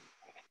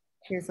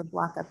 Here's a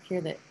block up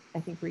here that I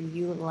think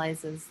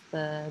reutilizes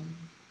the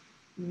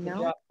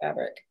drop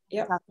fabric.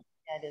 Yep.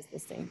 That is the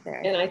same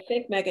there. And I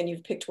think, Megan,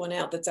 you've picked one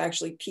out that's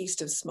actually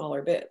pieced of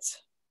smaller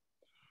bits.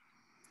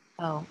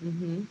 Oh,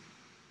 mm-hmm.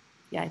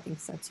 Yeah, I think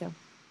so too.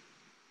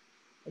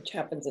 Which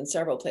happens in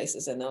several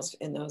places in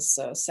those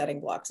setting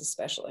blocks,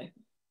 especially.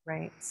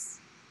 Right.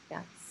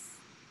 Yes.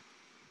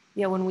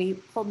 Yeah, when we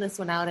pulled this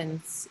one out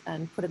and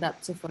put it up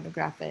to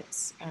photograph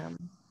it,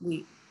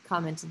 we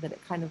commented that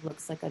it kind of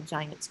looks like a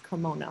giant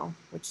kimono,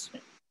 which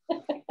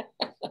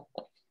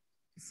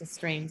is a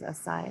strange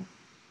aside.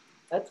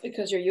 That's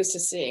because you're used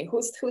to seeing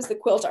who's the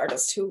quilt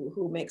artist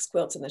who makes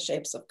quilts in the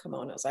shapes of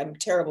kimonos. I'm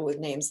terrible with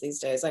names these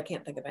days. I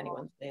can't think of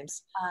anyone's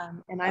names.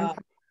 And I'm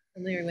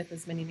familiar with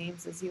as many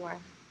names as you are.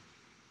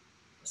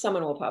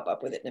 Someone will pop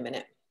up with it in a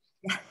minute.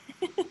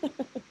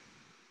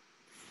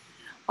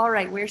 All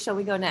right, where shall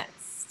we go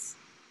next?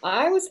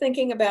 I was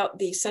thinking about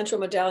the central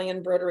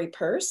medallion broderie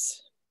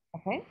purse.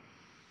 Okay.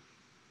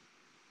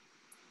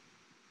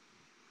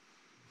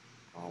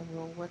 I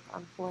will work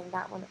on pulling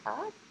that one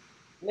up.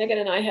 Megan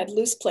and I had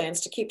loose plans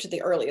to keep to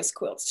the earliest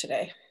quilts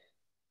today.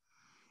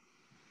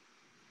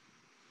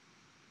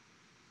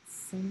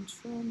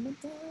 Central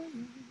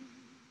medallion.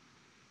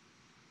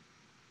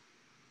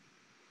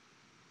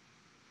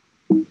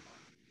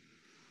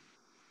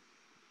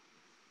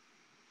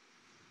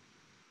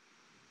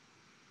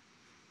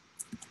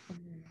 And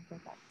then I'll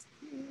go back to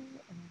here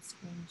and I'll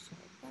screen share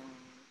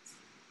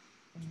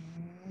that.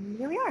 And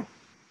here we are.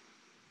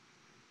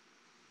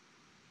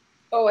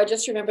 Oh, I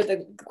just remembered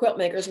the quilt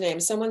maker's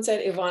name. Someone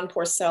said Yvonne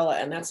Porcella,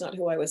 and that's not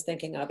who I was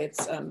thinking of.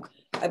 It's,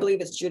 I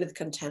believe it's Judith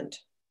Content.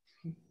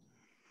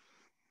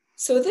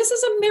 So this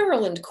is a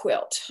Maryland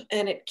quilt,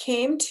 and it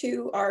came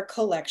to our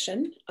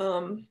collection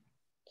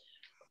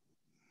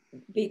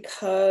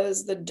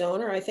because the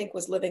donor, I think,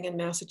 was living in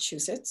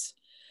Massachusetts.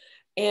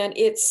 And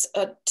it's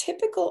a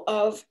typical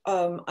of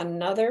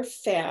another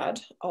fad,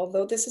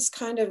 although this is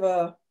kind of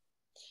a,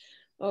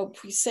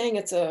 saying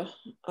it's a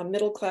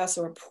middle class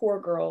or a poor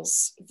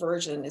girl's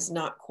version is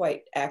not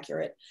quite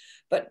accurate.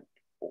 But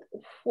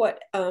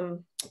what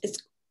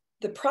is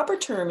the proper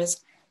term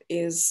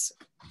is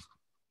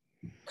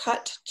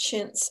cut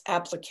chintz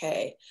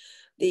applique.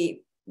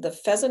 The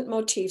pheasant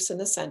motifs in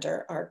the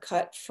center are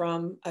cut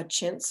from a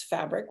chintz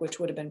fabric, which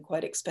would have been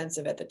quite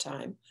expensive at the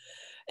time.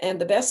 And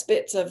the best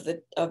bits of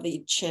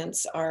the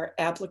chintz are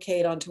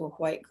appliqued onto a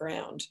white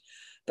ground.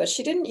 But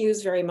she didn't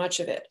use very much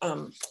of it.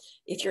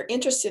 If you're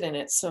interested in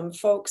it, some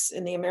folks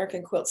in the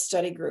American Quilt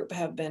Study Group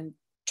have been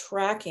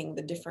tracking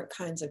the different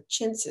kinds of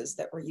chintzes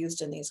that were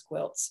used in these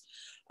quilts.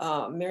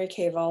 Mary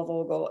Kay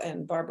Valvogel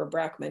and Barbara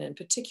Brackman in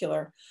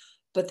particular.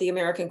 But the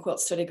American Quilt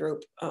Study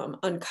Group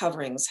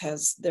uncoverings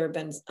there have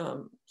been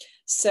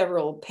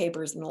several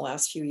papers in the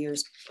last few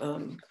years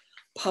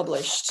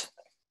published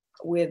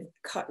with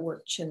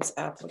cutwork chintz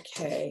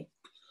applique.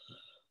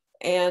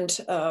 And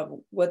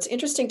what's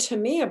interesting to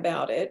me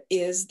about it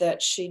is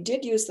that she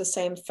did use the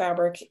same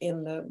fabric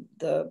in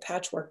the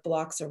patchwork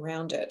blocks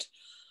around it.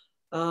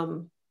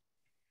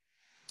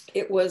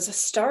 It was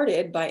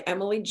started by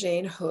Emily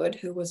Jane Hood,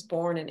 who was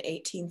born in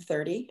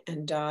 1830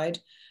 and died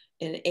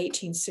in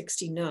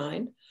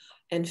 1869,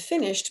 and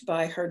finished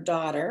by her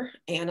daughter,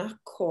 Anna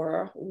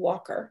Cora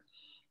Walker,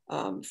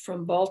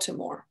 from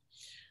Baltimore.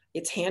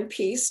 It's hand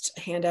pieced,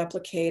 hand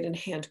appliqued, and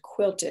hand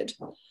quilted.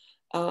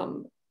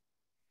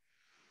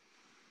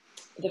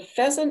 The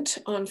pheasant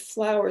on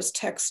flowers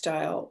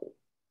textile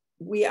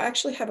we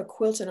actually have a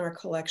quilt in our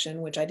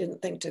collection, which I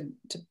didn't think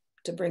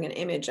to bring an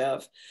image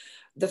of.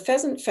 The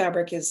pheasant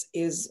fabric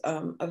is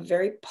a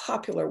very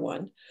popular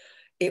one.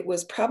 It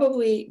was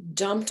probably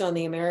dumped on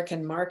the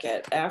American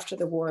market after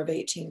the War of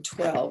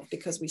 1812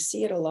 because we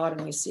see it a lot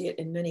and we see it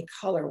in many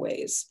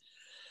colorways.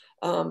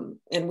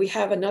 And we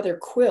have another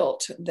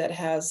quilt that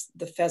has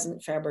the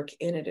pheasant fabric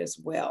in it as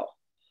well.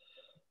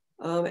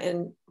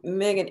 And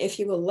Megan, if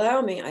you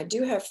allow me, I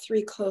do have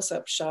 3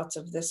 close-up shots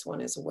of this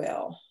one as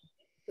well.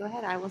 Go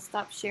ahead, I will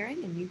stop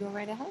sharing and you go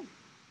right ahead.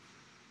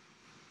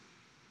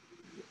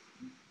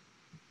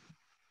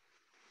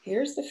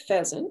 Here's the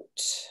pheasant.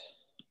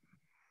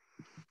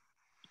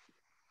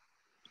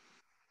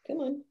 Come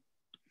on.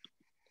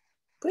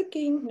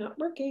 Clicking, not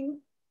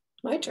working.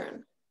 My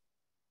turn.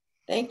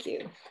 Thank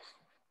you.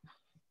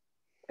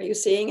 Are you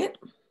seeing it?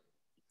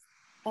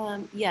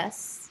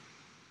 Yes.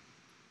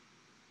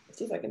 Let's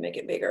see if I can make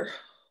it bigger.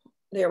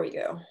 There we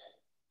go.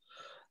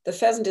 The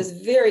pheasant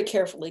is very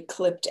carefully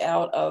clipped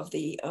out of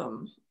the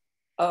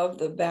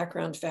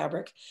background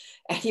fabric.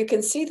 And you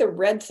can see the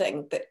red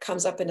thing that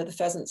comes up into the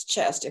pheasant's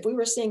chest. If we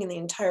were seeing in the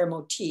entire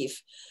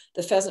motif,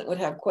 the pheasant would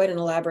have quite an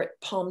elaborate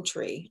palm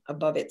tree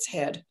above its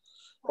head,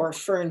 or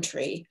fern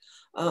tree.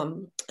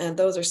 And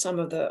those are some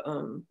of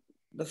the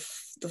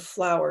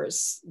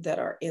flowers that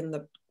are in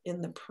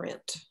the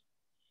print.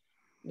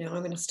 Now I'm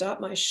going to stop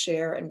my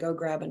share and go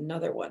grab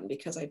another one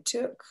because I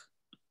took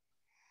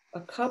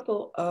a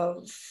couple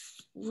of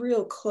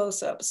real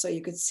close-ups so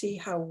you could see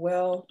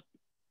how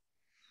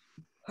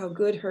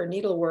good her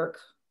needlework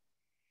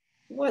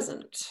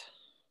wasn't.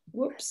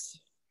 Whoops.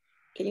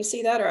 Can you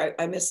see that, or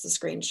I missed the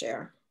screen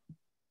share?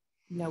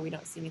 No, we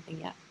don't see anything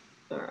yet.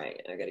 All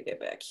right, I got to get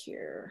back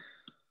here.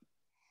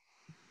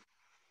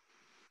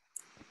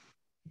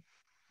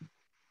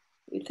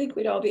 You'd think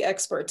we'd all be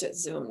experts at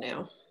Zoom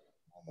now.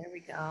 Oh, there we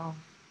go.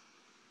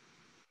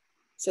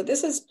 So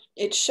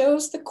it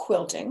shows the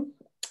quilting,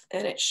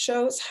 and it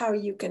shows how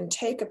you can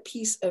take a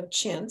piece of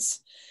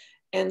chintz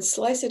and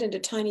slice it into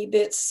tiny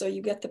bits so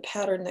you get the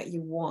pattern that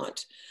you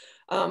want.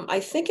 I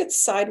think it's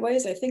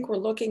sideways. I think we're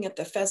looking at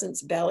the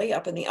pheasant's belly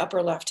up in the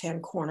upper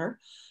left-hand corner.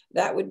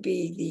 That would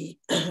be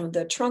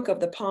the trunk of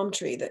the palm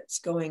tree that's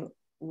going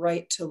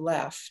right to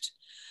left.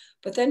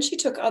 But then she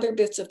took other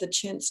bits of the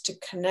chintz to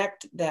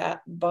connect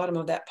that bottom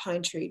of that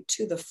pine tree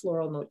to the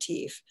floral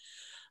motif.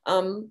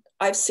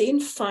 I've seen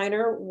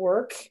finer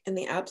work in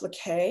the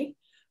applique,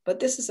 but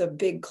this is a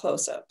big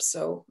close-up.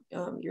 So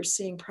you're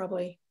seeing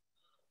probably,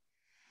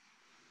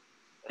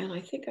 and I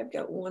think I've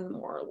got one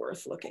more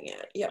worth looking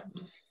at. Yep.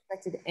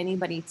 Expected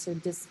anybody to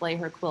display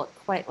her quilt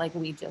quite like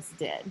we just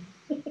did.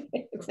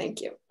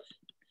 Thank you.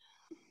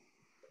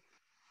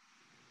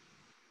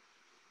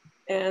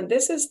 And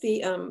this is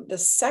the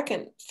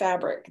second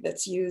fabric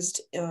that's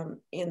used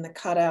in the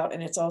cutout,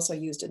 and it's also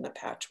used in the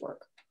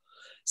patchwork.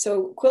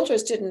 So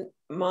quilters didn't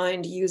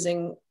mind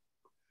using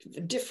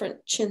different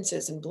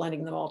chintzes and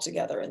blending them all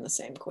together in the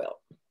same quilt.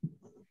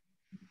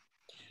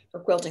 Her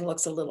quilting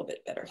looks a little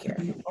bit better here.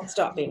 I'll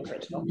stop being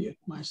critical.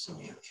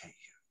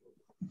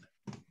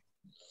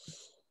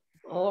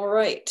 All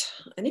right,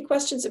 any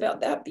questions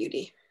about that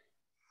beauty?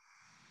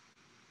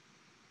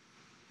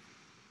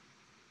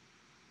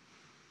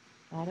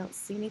 I don't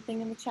see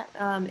anything in the chat.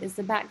 Is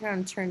the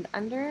background turned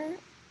under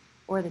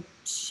or the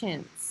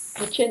chintz?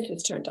 The chintz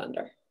is turned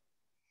under.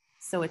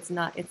 So it's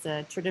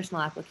a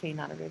traditional applique,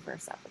 not a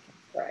reverse applique.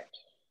 Correct.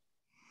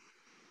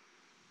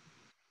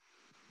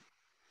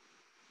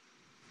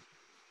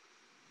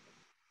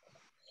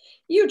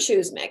 You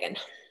choose, Megan.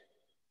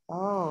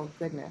 Oh,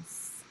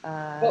 goodness.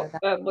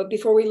 But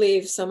before we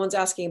leave, someone's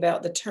asking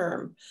about the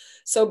term.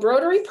 So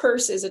broderie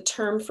purse is a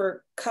term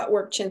for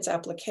cutwork chintz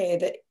applique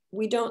that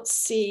we don't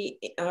see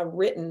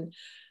written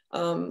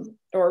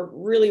or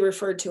really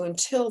referred to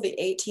until the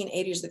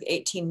 1880s or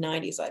the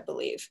 1890s, I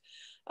believe,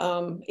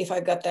 if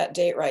I've got that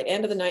date right,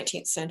 end of the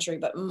 19th century,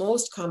 but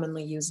most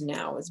commonly used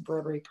now is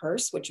broderie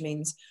purse, which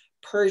means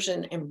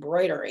Persian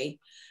embroidery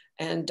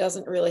and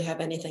doesn't really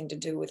have anything to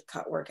do with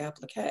cutwork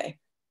applique.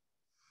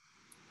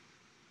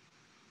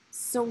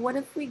 So what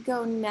if we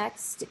go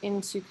next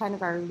into kind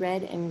of our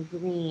red and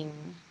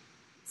green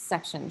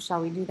section?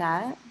 Shall we do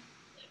that?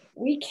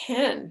 We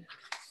can.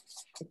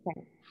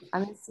 Okay,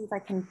 I'm gonna see if I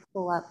can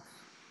pull up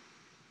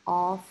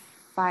all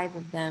 5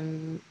 of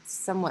them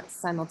somewhat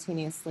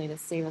simultaneously to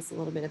save us a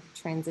little bit of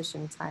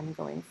transition time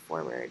going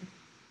forward.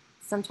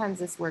 Sometimes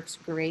this works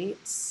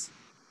great,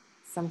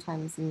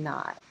 sometimes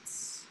not.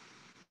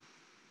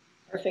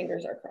 Our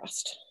fingers are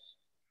crossed.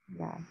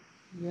 Yeah,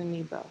 you and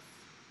me both.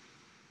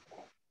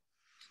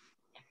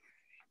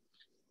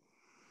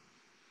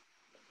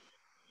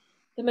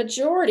 The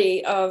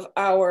majority of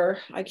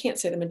I can't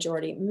say the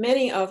majority,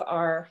 many of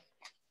our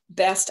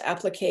best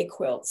applique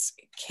quilts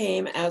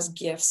came as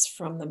gifts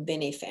from the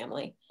Binney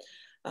family.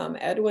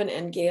 Edwin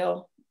and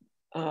Gail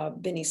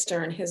Binney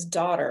Stern, his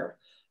daughter,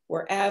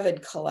 were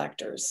avid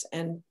collectors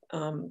and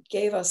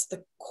gave us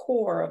the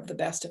core of the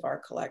best of our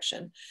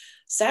collection.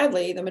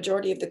 Sadly, the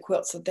majority of the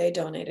quilts that they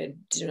donated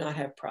do not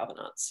have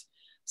provenance.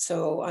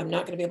 So I'm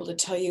not going to be able to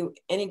tell you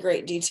any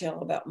great detail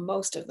about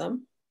most of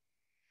them.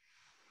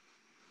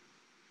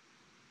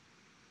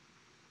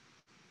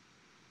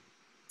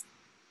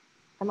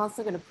 I'm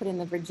also going to put in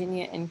the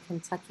Virginia and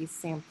Kentucky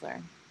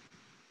sampler.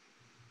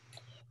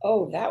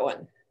 Oh, that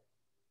one.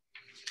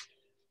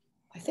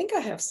 I think I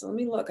have some, let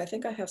me look. I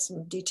think I have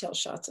some detail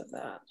shots of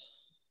that.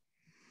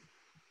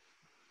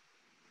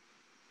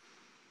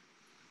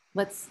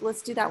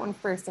 Let's do that one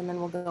first, and then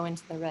we'll go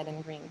into the red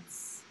and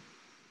greens.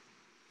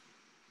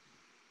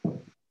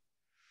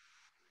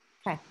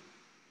 Okay.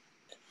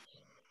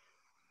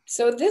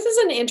 So this is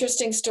an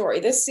interesting story.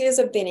 This is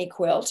a Binney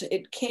quilt.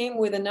 It came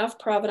with enough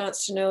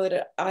provenance to know that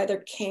it either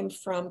came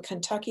from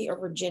Kentucky or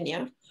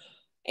Virginia.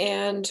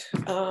 And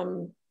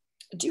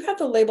do you have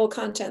the label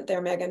content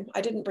there, Megan? I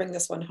didn't bring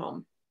this one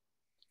home.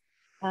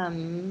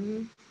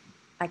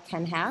 I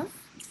can have.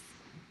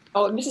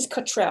 Oh, Mrs.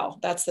 Cottrell,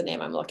 that's the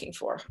name I'm looking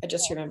for. I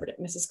just remembered it,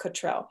 Mrs.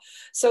 Cottrell.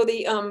 So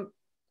the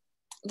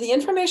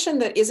information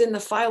that is in the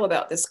file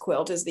about this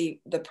quilt is the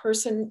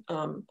person,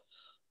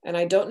 and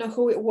I don't know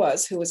who it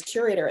was, who was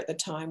curator at the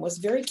time, was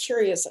very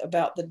curious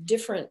about the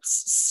different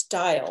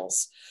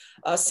styles.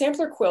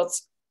 Sampler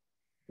quilts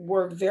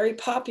were very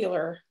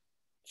popular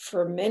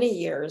for many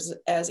years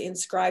as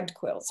inscribed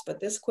quilts,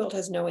 but this quilt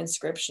has no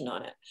inscription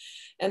on it.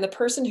 And the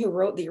person who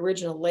wrote the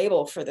original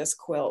label for this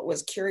quilt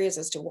was curious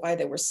as to why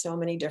there were so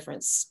many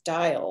different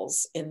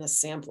styles in the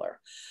sampler.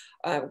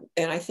 And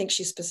I think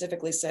she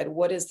specifically said,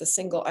 what is the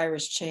single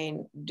Irish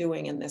chain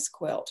doing in this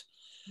quilt?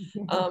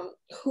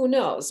 Who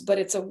knows, but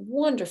it's a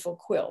wonderful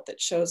quilt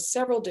that shows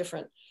several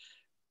different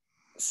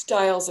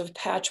styles of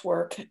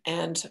patchwork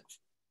and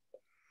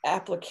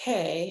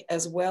applique,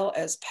 as well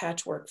as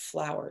patchwork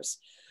flowers.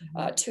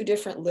 Two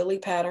different lily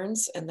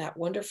patterns and that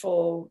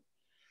wonderful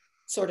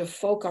sort of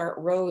folk art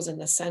rose in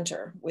the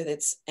center with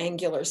its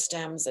angular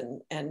stems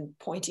and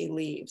pointy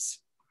leaves.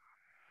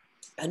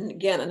 And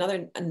again,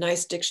 a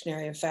nice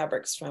dictionary of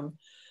fabrics from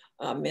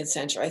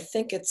mid-century. I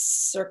think it's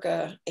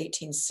circa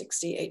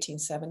 1860,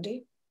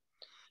 1870.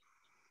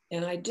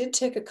 And I did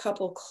take a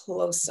couple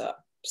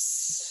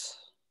close-ups.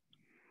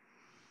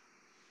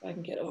 I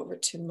can get over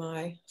to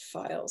my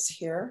files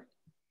here.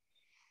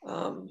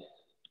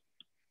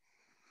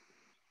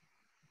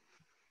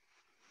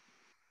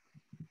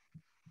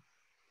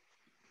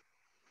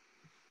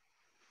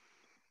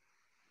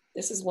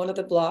 This is one of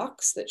the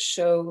blocks that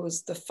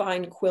shows the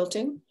fine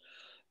quilting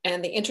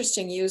and the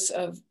interesting use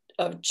of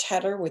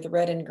cheddar with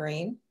red and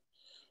green,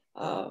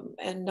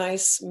 and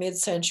nice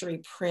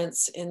mid-century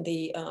prints in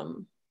the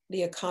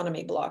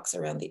economy blocks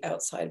around the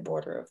outside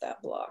border of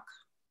that block.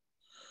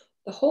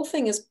 The whole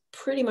thing is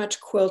pretty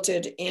much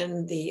quilted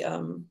in the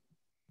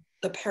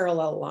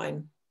parallel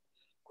line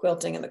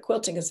quilting, and the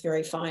quilting is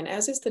very fine,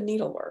 as is the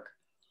needlework.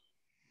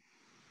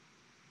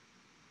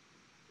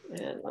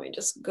 And let me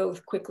just go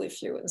quickly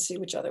through and see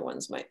which other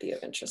ones might be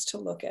of interest to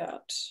look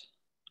at.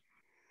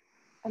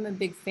 I'm a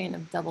big fan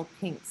of double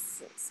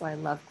pinks, so I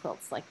love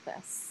quilts like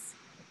this.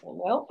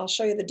 Well, I'll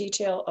show you the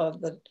detail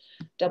of the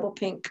double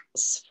pink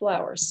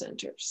flower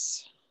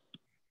centers.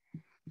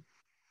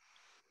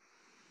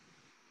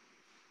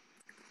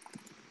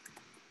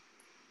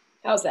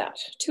 How's that?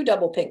 2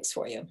 double pinks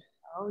for you.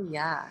 Oh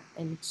yeah,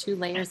 and 3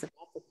 layers of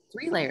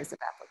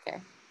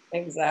applique.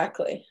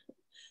 Exactly,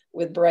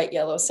 with bright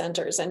yellow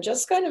centers and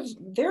just kind of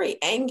very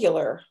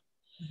angular,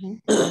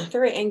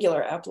 very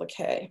angular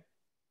applique.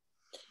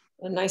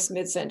 A nice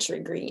mid-century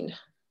green.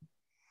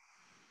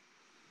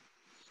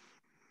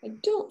 I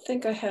don't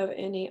think I have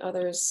any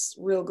others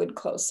real good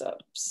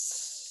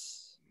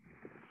close-ups.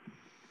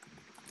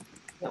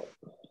 No,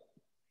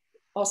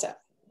 all set.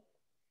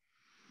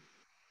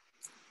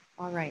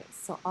 All right,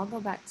 so I'll go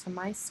back to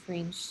my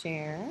screen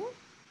share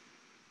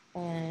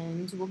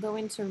and we'll go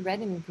into red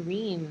and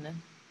green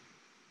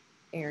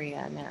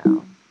area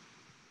now.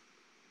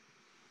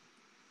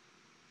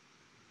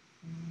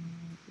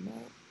 No,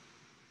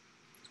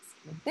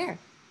 just there.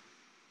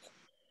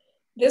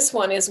 This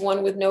one is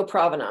one with no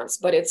provenance,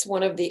 but it's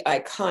one of the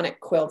iconic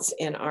quilts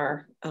in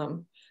our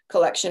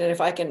collection. And if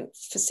I can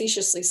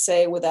facetiously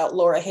say, without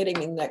Laura hitting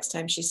me the next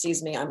time she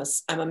sees me, I'm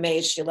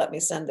amazed she let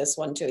me send this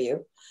one to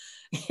you.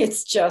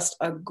 It's just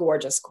a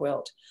gorgeous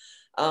quilt.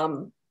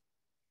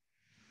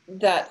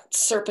 That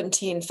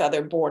serpentine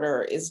feather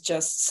border is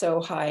just so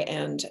high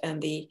end,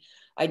 and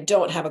I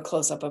don't have a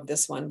close-up of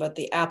this one, but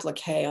the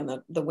applique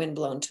on the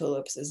windblown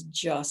tulips is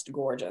just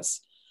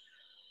gorgeous.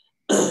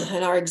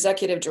 And our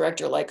executive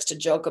director likes to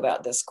joke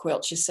about this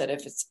quilt. She said,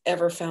 if it's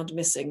ever found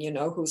missing, you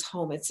know whose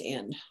home it's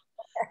in.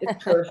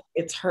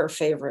 It's her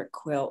favorite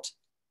quilt.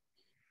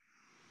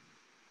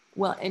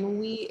 Well,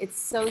 and it's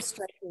so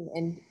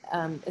striking,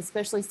 and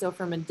especially so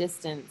from a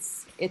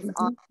distance. It's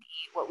on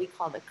what we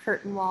call the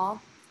curtain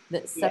wall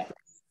that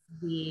separates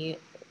the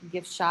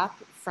gift shop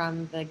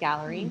from the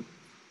gallery.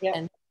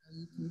 And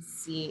you can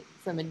see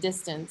from a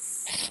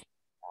distance,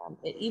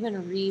 it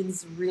even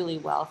reads really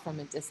well from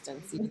a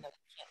distance, even though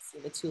you can't see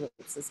the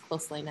tulips as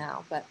closely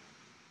now. But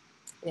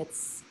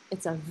it's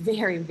a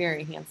very,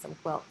 very handsome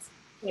quilt.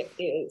 It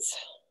is.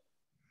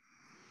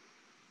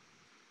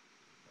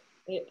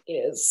 It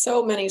is.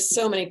 So many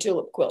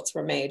tulip quilts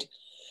were made.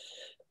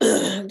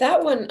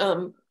 That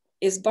one,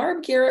 is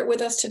Barb Garrett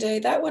with us today?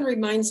 That one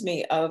reminds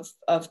me of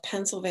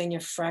Pennsylvania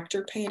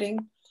fracture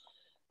painting.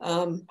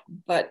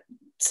 But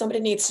somebody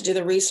needs to do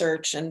the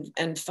research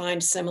and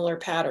find similar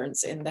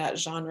patterns in that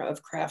genre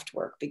of craft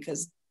work,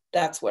 because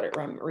that's what it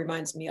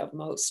reminds me of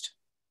most.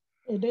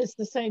 It is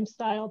the same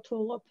style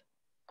tulip.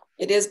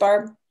 It is,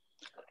 Barb?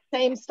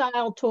 Same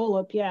style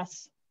tulip,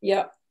 yes.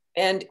 Yep.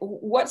 And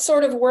what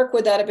sort of work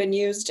would that have been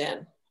used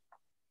in?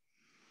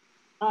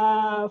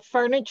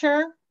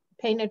 Furniture,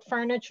 painted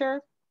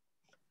furniture,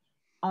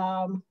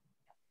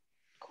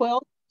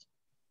 quilt,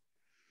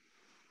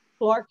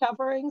 floor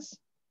coverings.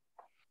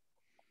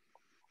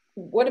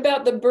 What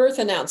about the birth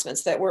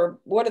announcements that were,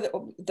 what are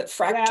the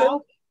fracture?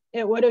 Well,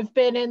 it would have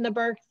been in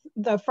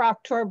the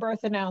Fraktur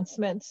birth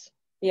announcements.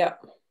 Yeah.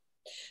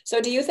 So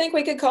do you think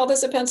we could call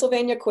this a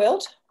Pennsylvania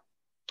quilt?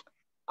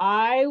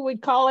 I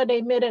would call it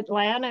a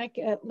mid-Atlantic,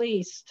 at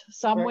least,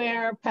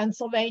 somewhere right.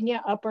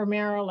 Pennsylvania, Upper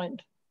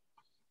Maryland.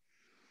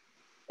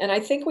 And I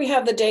think we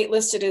have the date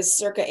listed as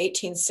circa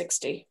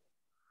 1860.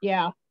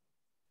 Yeah.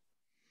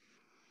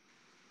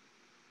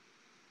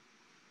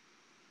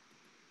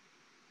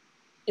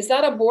 Is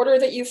that a border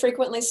that you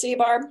frequently see,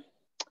 Barb?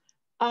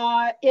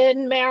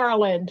 In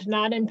Maryland,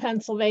 not in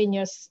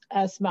Pennsylvania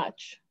as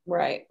much.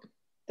 Right.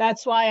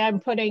 That's why I'm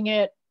putting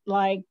it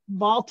like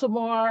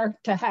Baltimore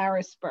to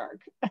Harrisburg.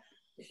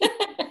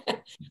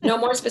 No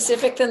more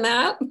specific than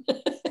that?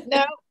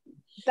 No,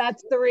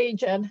 that's the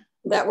region.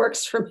 That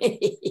works for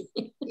me.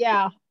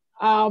 Yeah.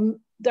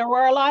 There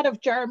were a lot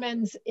of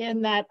Germans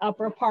in that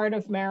upper part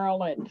of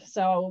Maryland,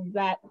 so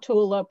that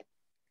tulip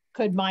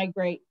could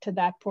migrate to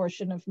that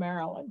portion of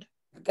Maryland.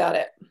 Got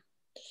it.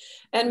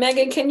 And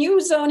Megan, can you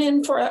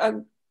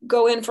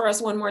go in for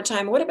us one more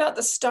time? What about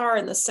the star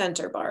in the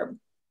center, Barb?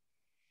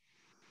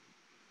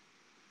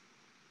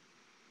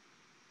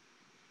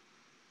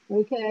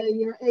 Okay,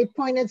 your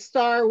 8-pointed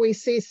star, we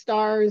see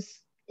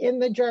stars in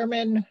the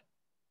German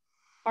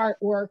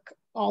artwork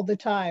all the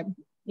time.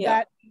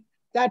 Yeah.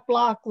 That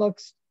block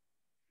looks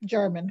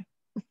German.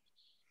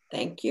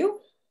 Thank you.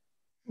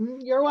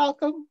 You're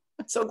welcome.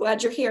 So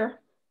glad you're here.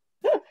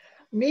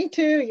 Me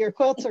too. Your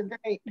quilts are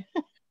great.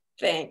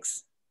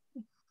 Thanks.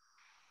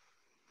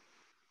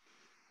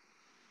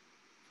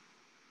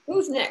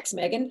 Who's next,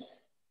 Megan?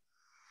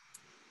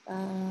 I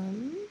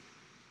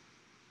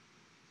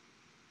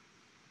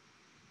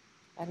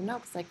don't know,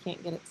 because I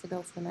can't get it to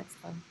go to the next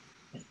one.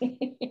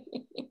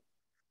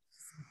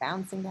 Just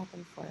bouncing back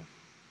and forth.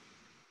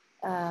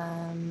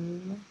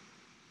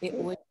 It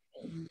would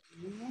be,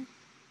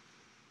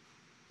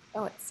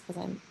 oh, it's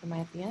because am I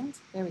at the end?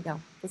 There we go.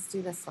 Let's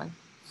do this one.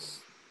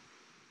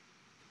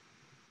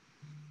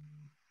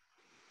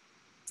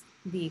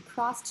 The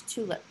crossed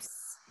tulips.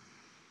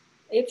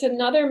 It's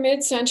another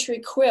mid-century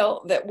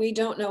quilt that we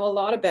don't know a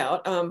lot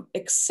about,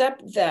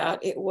 except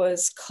that it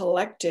was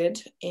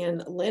collected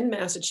in Lynn,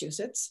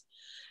 Massachusetts,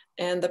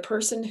 and the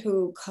person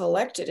who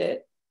collected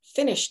it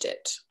finished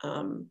it.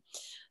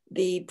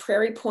 The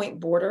Prairie Point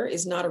border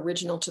is not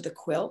original to the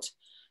quilt.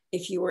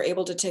 If you were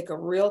able to take a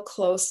real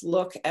close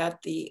look at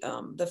the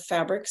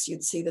fabrics,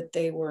 you'd see that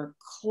they were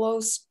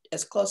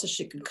as close as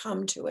you could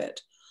come to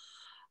it.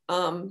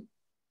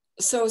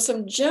 So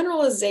some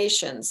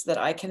generalizations that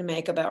I can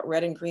make about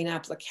red and green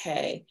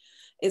applique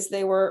is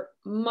they were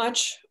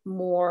much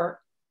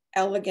more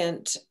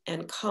elegant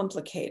and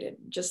complicated.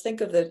 Just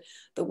think of the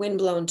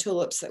windblown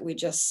tulips that we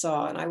just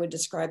saw, and I would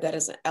describe that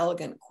as an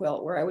elegant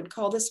quilt, where I would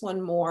call this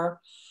one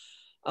more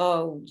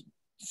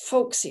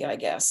folksy, I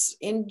guess.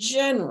 In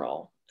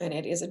general, and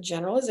it is a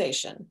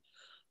generalization,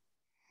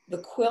 the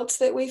quilts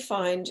that we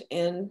find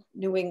in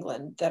New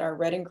England that are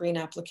red and green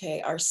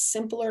applique are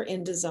simpler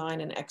in design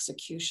and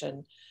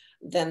execution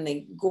than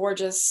the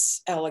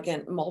gorgeous,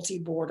 elegant,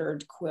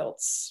 multi-bordered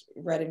quilts,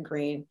 red and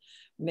green,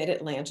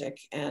 mid-Atlantic,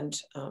 and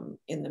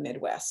in the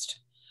Midwest.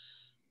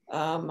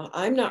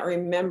 I'm not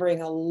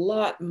remembering a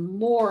lot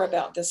more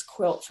about this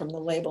quilt from the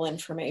label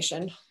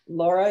information.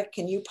 Laura,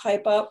 can you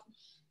pipe up?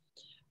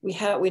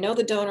 We know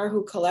the donor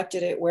who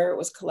collected it, where it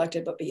was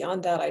collected, but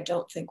beyond that, I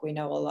don't think we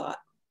know a lot.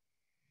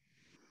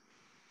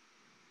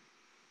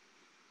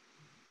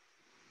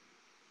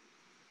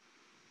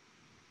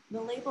 The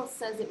label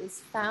says it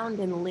was found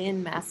in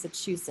Lynn,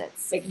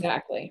 Massachusetts.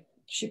 Exactly.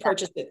 She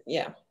purchased it.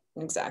 Yeah,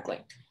 exactly.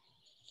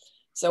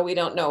 So we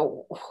don't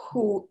know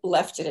who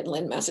left it in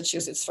Lynn,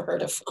 Massachusetts for her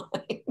to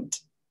find.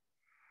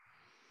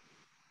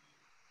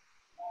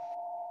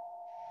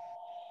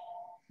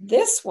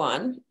 This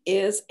one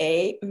is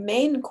a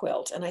Maine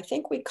quilt, and I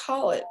think we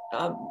call it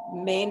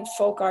Maine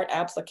folk art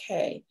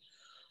applique.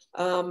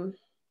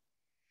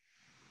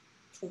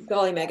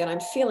 Golly, Megan, I'm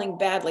feeling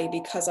badly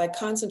because I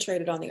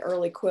concentrated on the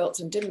early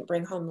quilts and didn't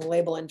bring home the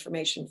label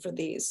information for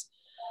these.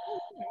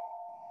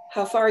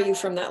 How far are you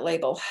from that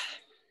label?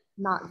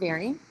 Not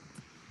very.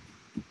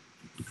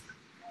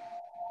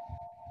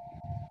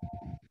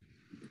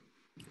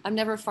 I'm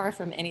never far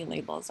from any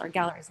labels. Our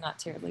gallery is not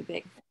terribly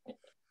big.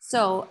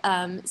 So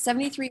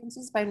 73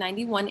 inches by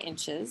 91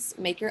 inches,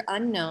 maker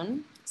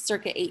unknown,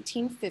 circa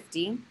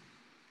 1850.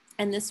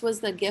 And this was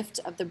the gift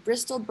of the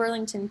Bristol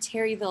Burlington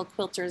Terryville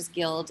Quilters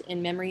Guild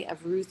in memory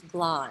of Ruth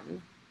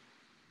Glahn.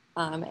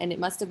 And it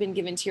must have been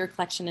given to your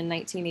collection in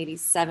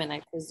 1987,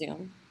 I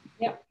presume.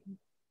 Yep.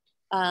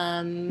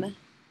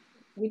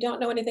 We don't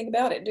know anything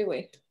about it, do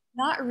we?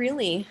 Not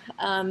really.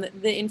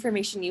 The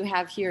information you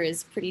have here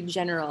is pretty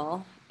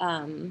general.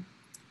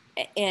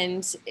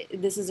 And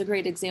this is a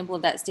great example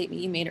of that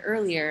statement you made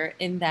earlier,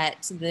 in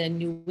that the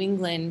New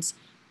England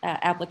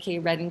applique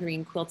red and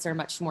green quilts are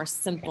much more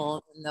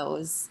simple than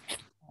those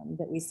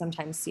that we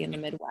sometimes see in the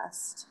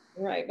Midwest.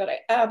 Right, but I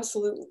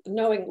absolutely,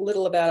 knowing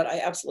little about it,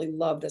 I absolutely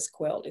love this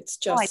quilt. It's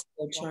just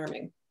so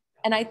charming.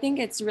 And I think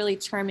it's really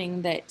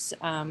charming that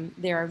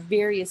there are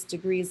various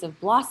degrees of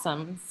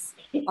blossoms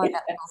on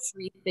that little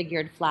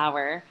three-figured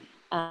flower.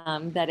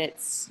 That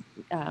it's,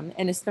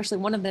 and especially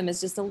one of them is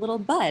just a little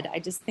bud. I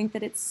just think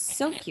that it's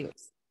so cute.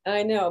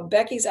 I know.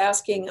 Becky's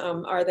asking,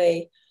 are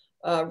they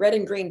red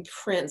and green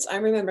prints?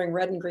 I'm remembering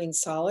red and green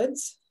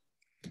solids.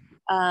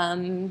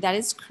 That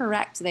is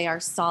correct. They are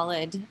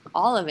solid.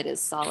 All of it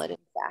is solid, in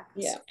fact.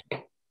 Yeah.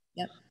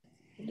 Yep.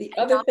 The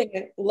other thing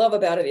I love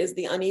about it is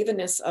the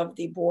unevenness of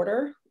the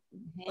border,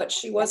 but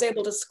she was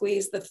able to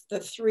squeeze the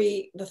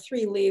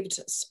three-leaved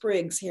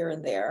sprigs here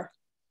and there.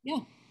 Yeah.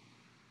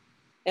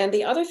 And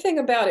the other thing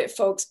about it,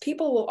 folks,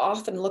 people will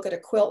often look at a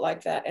quilt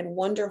like that and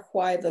wonder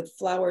why the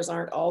flowers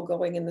aren't all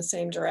going in the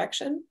same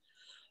direction.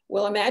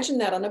 Well, imagine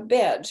that on a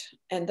bed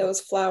and those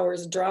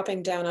flowers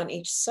dropping down on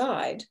each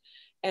side.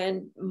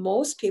 And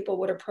most people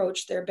would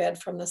approach their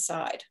bed from the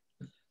side.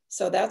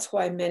 So that's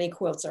why many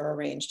quilts are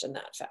arranged in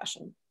that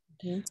fashion.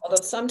 Mm-hmm.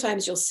 Although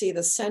sometimes you'll see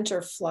the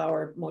center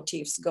flower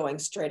motifs going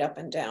straight up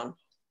and down.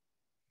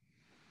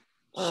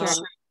 Sure.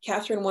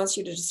 Catherine wants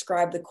you to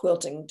describe the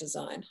quilting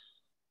design.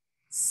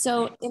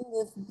 So in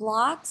the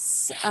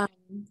blocks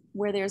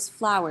where there's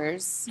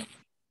flowers,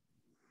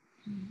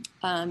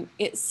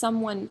 it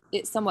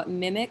somewhat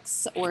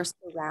mimics or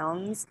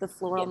surrounds the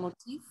floral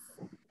motif.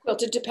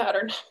 Quilted to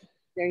pattern.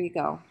 There you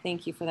go.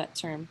 Thank you for that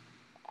term.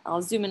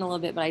 I'll zoom in a little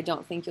bit, but I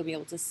don't think you'll be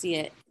able to see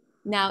it.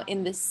 Now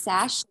in the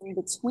sash in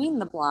between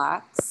the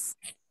blocks,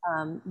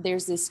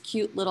 there's this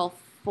cute little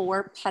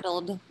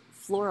 4-petaled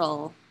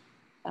floral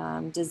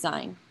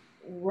design.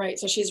 Right,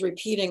 so she's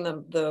repeating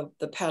the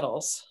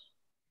petals.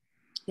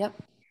 Yep.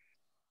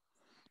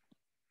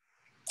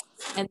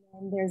 And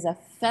then there's a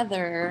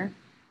feather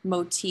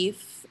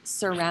motif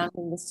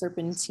surrounding the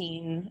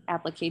serpentine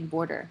applique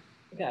border.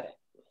 Got it.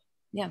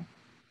 Yeah.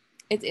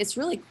 It's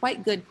really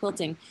quite good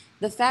quilting.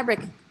 The fabric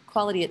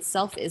quality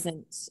itself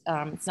isn't,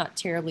 it's not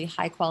terribly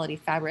high quality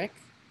fabric.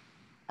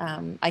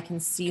 I can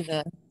see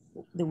the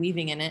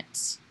weaving in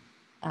it,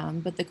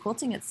 but the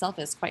quilting itself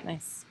is quite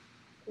nice.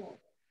 Cool.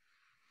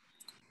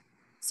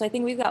 So I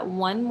think we've got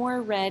one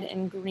more red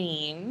and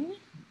green.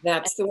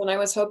 That's the one I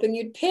was hoping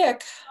you'd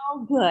pick. Oh,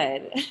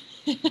 good.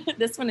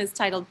 This one is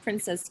titled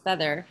Princess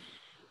Feather.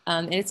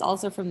 And it's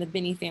also from the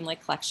Binney family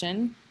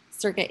collection,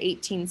 circa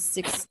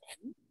 1860.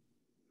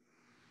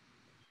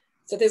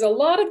 So there's a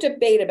lot of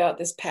debate about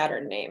this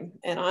pattern name,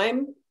 and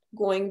I'm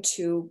going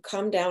to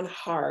come down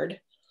hard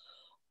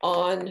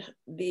on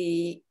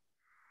the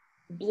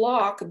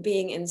block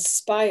being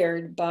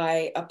inspired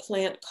by a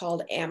plant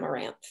called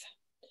amaranth.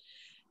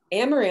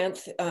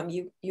 Amaranth,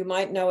 you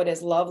might know it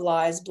as Love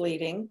Lies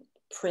Bleeding,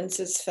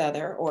 Prince's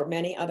Feather, or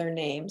many other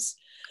names,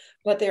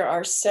 but there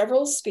are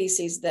several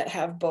species that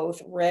have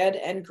both red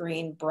and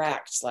green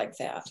bracts like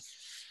that.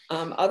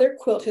 Other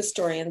quilt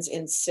historians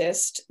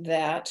insist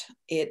that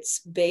it's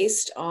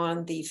based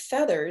on the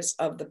feathers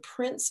of the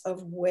Prince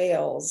of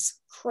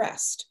Wales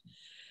crest.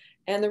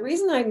 And the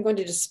reason I'm going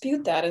to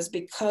dispute that is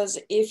because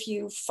if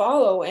you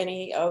follow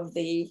any of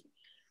the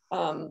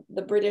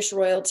British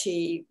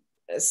royalty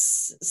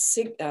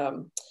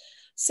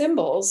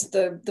symbols,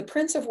 the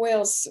Prince of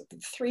Wales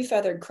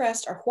 3-feathered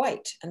crest are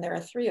white, and there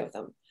are 3 of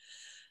them.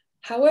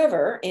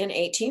 However, in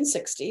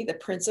 1860, the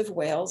Prince of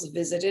Wales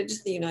visited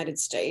the United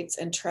States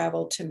and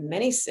traveled to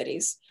many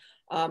cities.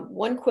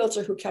 One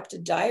quilter who kept a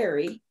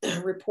diary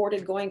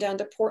reported going down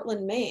to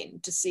Portland,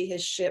 Maine to see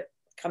his ship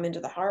come into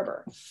the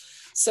harbor.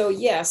 So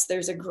yes,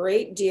 there's a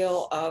great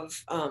deal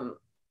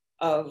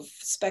of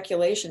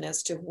speculation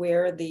as to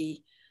where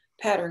the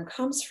pattern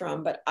comes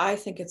from, but I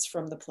think it's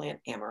from the plant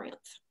amaranth.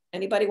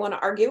 Anybody want to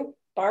argue?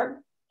 Barb?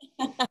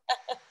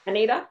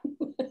 Anita?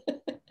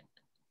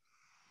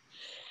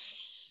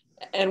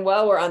 And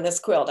while we're on this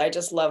quilt, I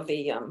just love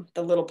the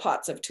little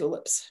pots of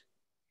tulips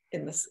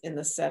in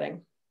this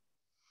setting.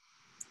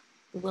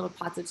 The little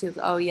pots of tulips.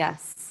 Oh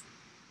yes.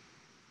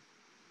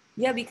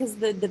 Yeah, because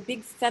the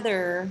big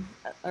feather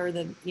or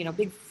the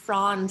big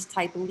frond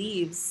type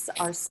leaves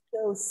are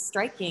so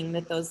striking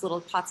that those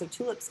little pots of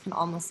tulips can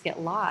almost get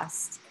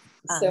lost.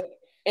 So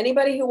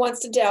anybody who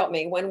wants to doubt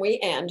me, when we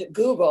end,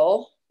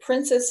 Google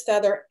Princess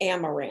Feather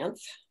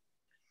Amaranth,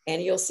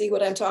 and you'll see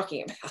what I'm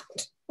talking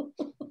about.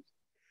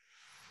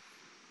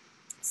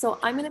 So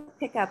I'm going to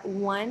pick up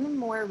one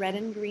more red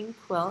and green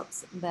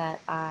quilt that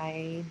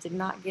I did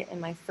not get in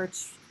my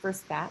first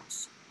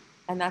batch,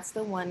 and that's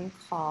the one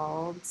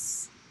called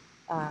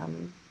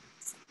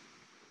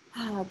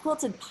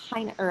Quilted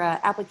pine or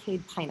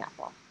applique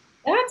pineapple.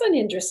 That's an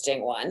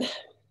interesting one.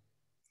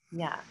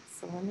 Yeah,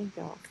 so let me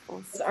go full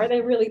Are screen.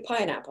 they really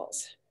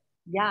pineapples?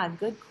 Yeah,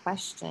 good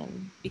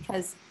question.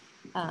 Because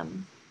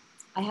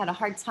I had a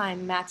hard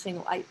time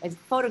matching. I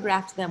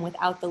photographed them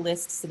without the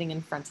list sitting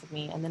in front of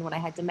me. And then when I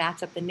had to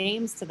match up the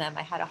names to them,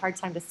 I had a hard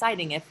time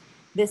deciding if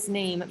this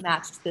name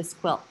matched this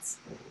quilt.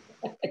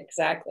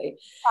 Exactly.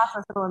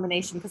 Process of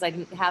elimination because I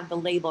didn't have the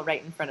label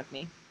right in front of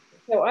me.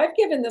 So I've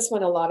given this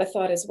one a lot of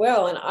thought as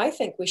well. And I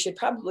think we should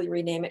probably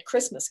rename it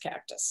Christmas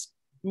Cactus.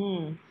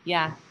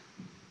 Yeah.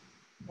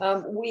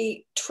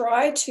 We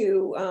try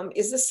to,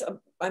 is this,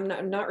 I'm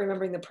not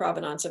remembering the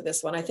provenance of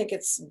this one. I think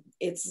it's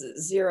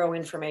zero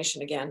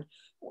information again.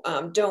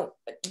 Don't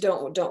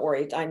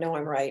worry. I know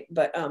I'm right.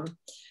 But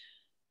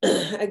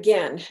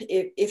again,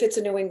 if it's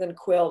a New England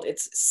quilt,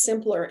 it's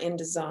simpler in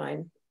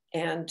design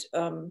and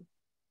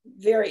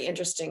very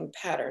interesting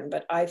pattern.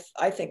 But I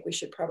think we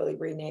should probably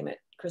rename it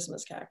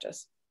Christmas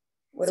Cactus.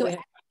 What do we have?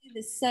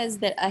 This says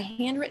that a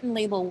handwritten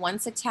label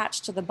once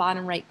attached to the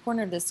bottom right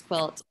corner of this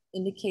quilt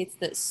indicates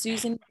that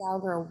Susan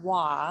Gallagher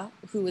Waugh,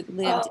 who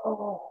lived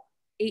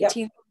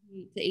 1830 to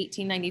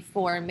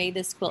 1894, made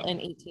this quilt in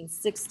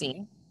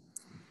 1860.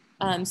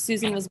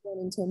 Susan was born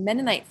into a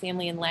Mennonite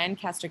family in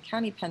Lancaster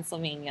County,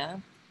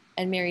 Pennsylvania,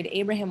 and married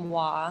Abraham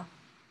Waugh,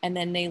 and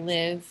then they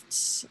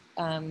lived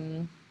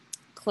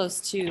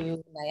close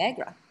to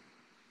Niagara.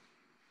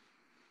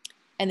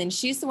 And then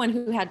she's the one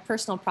who had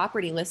personal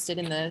property listed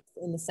in the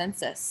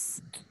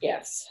census.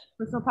 Yes.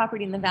 Personal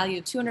property in the value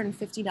of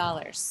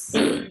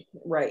 $250.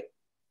 Right.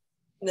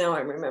 Now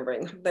I'm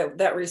remembering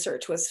that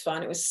research was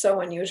fun. It was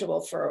so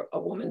unusual for a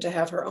woman to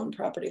have her own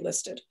property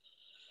listed.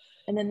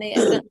 And then they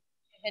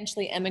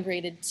eventually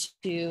emigrated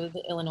to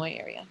the Illinois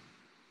area.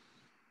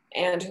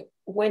 And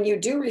when you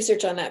do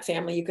research on that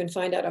family, you can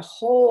find out a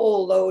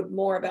whole load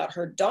more about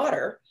her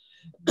daughter,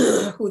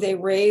 who they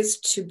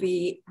raised to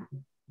be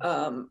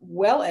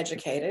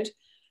well-educated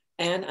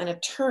and an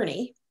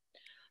attorney.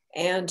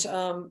 And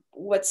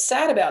what's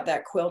sad about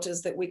that quilt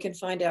is that we can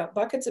find out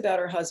buckets about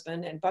her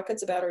husband and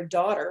buckets about her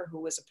daughter, who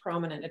was a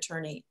prominent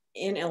attorney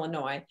in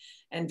Illinois,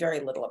 and very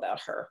little about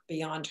her,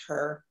 beyond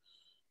her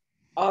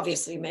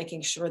obviously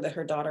making sure that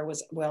her daughter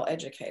was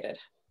well-educated.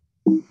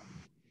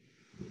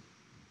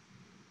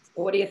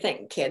 What do you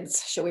think,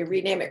 kids? Should we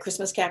rename it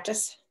Christmas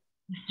Cactus?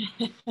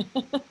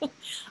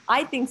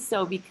 I think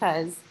so,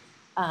 because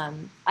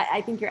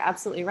I think you're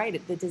absolutely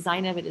right. The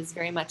design of it is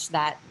very much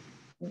that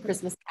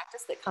Christmas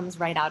cactus that comes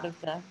right out of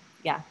the,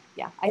 yeah,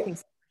 I think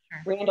so.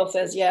 Sure. Randall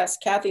says yes.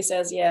 Kathy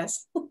says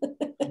yes.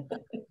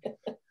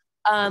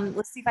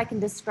 Let's see if I can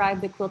describe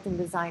the quilting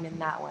design in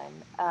that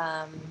one.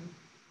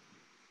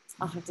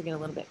 I'll have to get a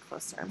little bit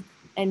closer.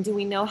 And do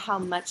we know how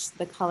much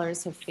the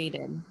colors have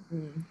faded?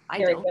 I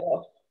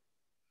don't.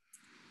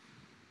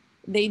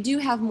 They do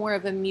have more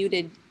of a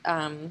muted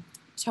tone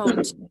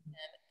to them.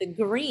 The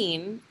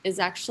green is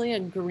actually a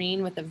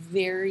green with a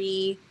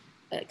very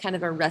kind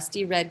of a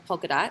rusty red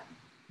polka dot.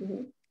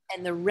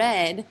 And the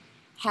red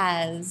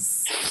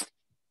has,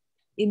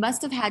 it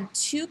must have had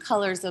two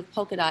colors of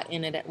polka dot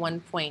in it at one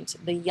point.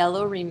 The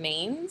yellow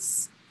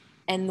remains,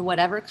 and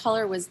whatever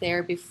color was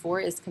there before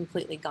is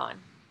completely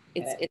gone.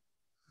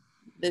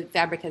 The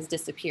fabric has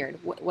disappeared.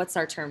 What's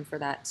our term for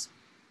that?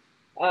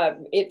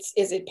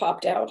 Is it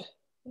popped out?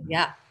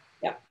 Yeah.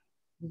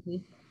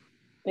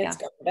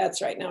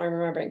 That's right. Now I'm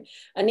remembering.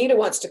 Anita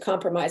wants to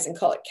compromise and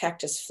call it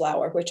cactus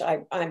flower, which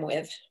I'm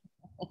with.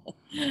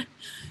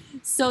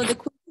 So the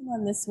quilting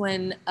on this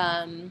one,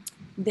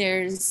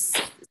 there's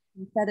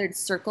feathered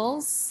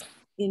circles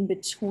in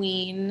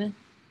between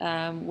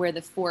where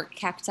the four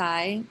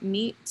cacti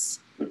meet.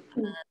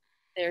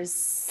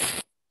 There's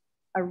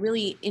a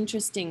really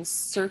interesting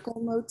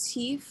circle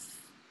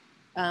motif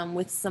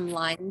with some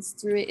lines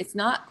through it. It's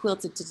not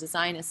quilted to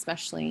design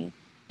especially.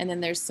 And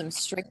then there's some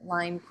straight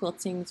line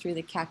quilting through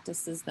the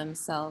cactuses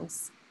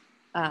themselves.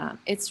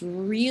 It's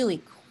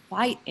really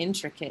quite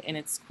intricate in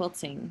its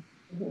quilting.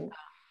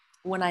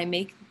 When I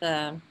make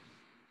the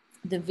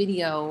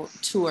video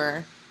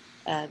tour,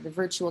 the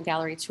virtual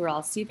gallery tour,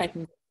 I'll see if I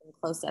can get some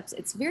close-ups.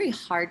 It's very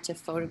hard to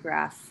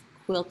photograph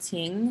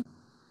quilting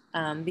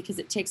because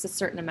it takes a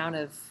certain amount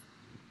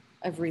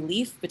of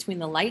relief between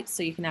the lights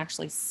so you can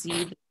actually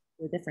see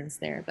the difference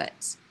there,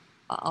 but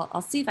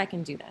I'll see if I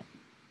can do that.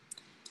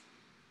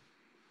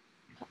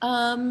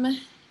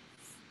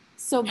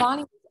 So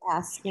Bonnie was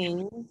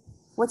asking,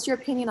 what's your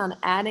opinion on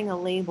adding a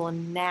label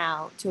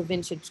now to a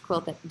vintage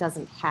quilt that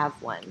doesn't have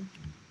one?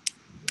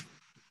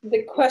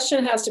 The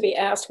question has to be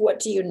asked, what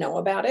do you know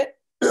about it?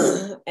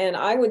 And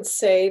I would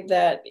say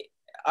that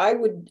I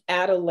would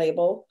add a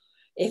label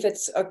if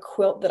it's a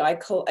quilt that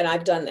and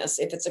I've done this,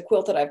 if it's a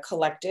quilt that I've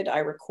collected, I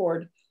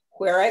record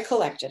where I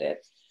collected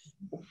it,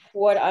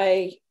 what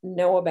I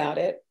know about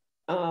it,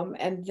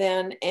 and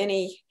then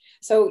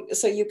so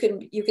you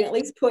can at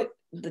least put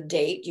the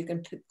date, you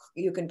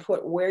can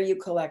put where you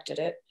collected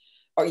it,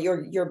 or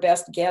your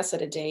best guess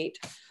at a date,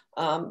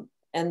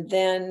 and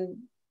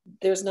then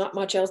there's not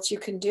much else you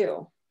can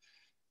do.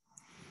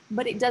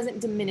 but it doesn't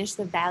diminish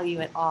the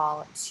value at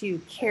all to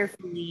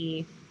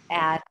carefully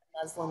add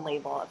a muslin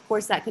label. Of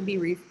course, that could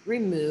be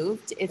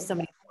removed if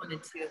somebody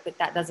wanted to, but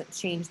that doesn't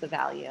change the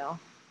value.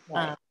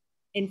 Right.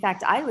 In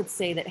fact, I would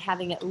say that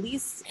having at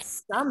least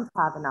some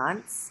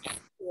provenance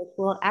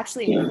will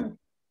actually increase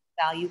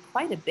value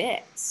quite a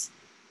bit.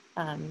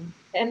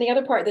 And the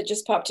other part that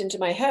just popped into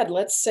my head,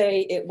 let's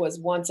say it was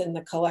once in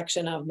the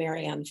collection of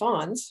Marianne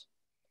Fawn's.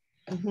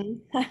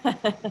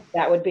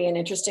 That would be an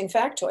interesting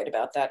factoid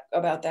about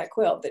that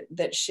quilt,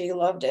 that she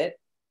loved it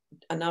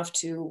enough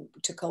to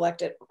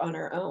collect it on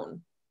her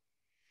own.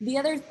 The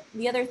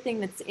other thing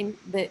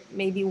that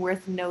may be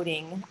worth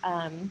noting,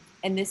 and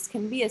this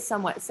can be a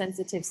somewhat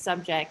sensitive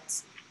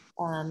subject,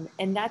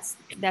 and that's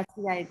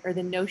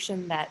the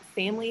notion that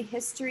family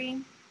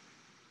history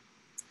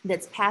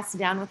that's passed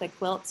down with a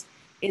quilt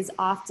is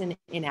often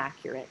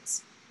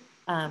inaccurate.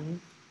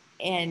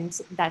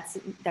 And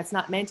that's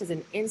not meant as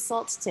an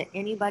insult to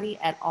anybody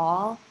at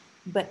all,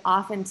 but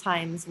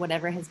oftentimes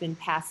whatever has been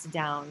passed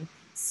down.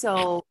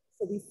 So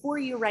before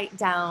you write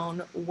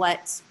down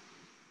what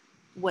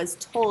was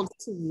told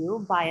to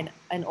you by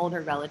an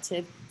older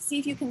relative, see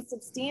if you can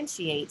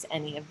substantiate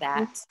any of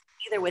that,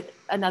 either with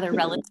another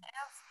relative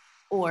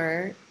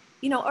or,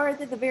 or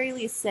at the very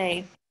least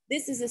say,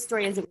 this is a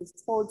story as it was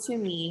told to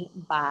me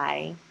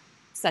by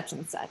such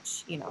and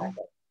such,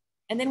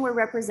 And then we're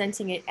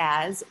representing it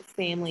as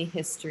family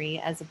history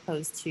as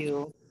opposed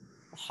to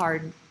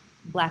hard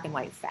black and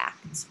white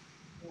fact.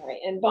 Right.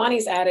 And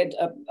Bonnie's added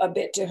a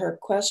bit to her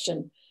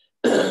question.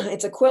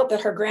 It's a quilt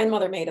that her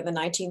grandmother made in the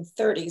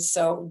 1930s.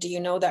 So do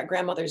you know that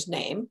grandmother's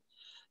name?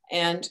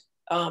 And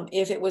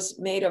if it was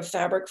made of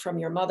fabric from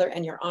your mother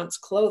and your aunt's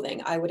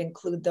clothing, I would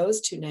include those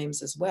two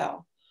names as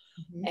well.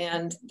 Mm-hmm.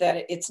 And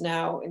that it's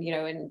now,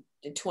 in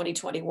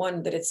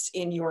 2021, that it's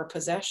in your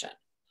possession.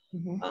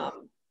 Mm-hmm.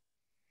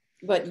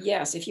 But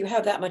yes, if you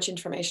have that much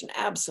information,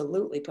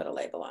 absolutely put a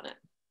label on it.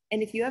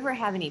 And if you ever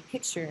have any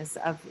pictures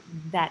of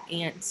that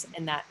aunt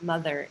and that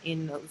mother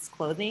in those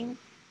clothing,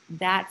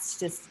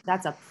 that's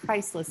a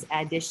priceless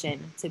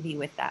addition to be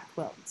with that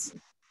quilt.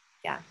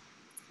 Yeah.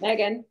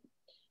 Megan,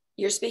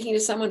 you're speaking to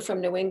someone from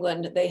New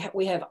England.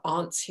 We have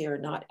aunts here,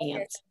 not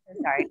aunts.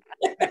 Sorry.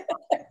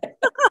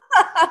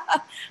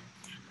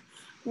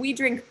 We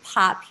drink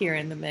pop here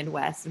in the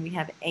Midwest, and we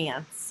have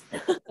aunts.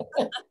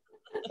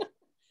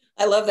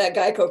 I love that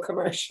Geico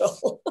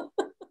commercial.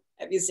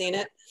 Have you seen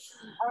it?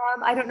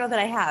 I don't know that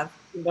I have.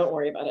 Don't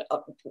worry about it.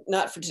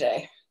 Not for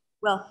today.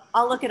 Well,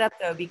 I'll look it up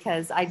though,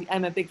 because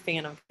I'm a big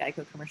fan of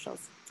Geico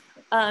commercials.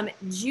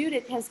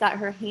 Judith has got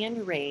her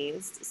hand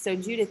raised. So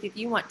Judith, if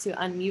you want to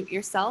unmute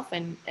yourself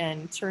and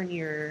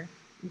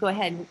go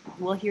ahead.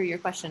 We'll hear your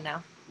question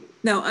now.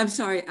 No, I'm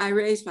sorry. I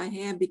raised my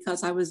hand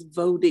because I was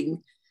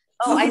voting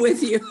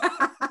with you.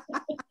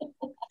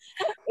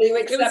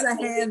 It was a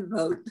hand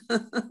vote.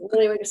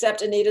 Will you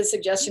accept Anita's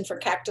suggestion for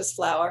cactus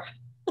flower?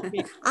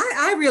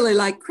 I really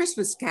like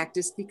Christmas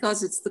cactus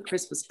because it's the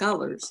Christmas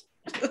colors.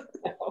 Yes,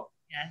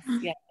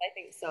 I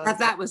think so.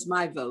 That was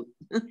my vote.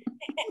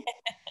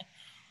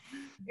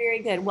 Very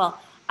good. Well,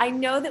 I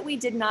know that we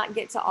did not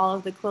get to all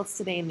of the quilts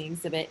today in the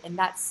exhibit, and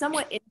that's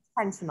somewhat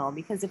intentional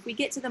because if we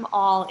get to them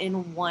all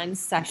in one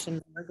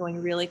session, we're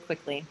going really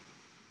quickly.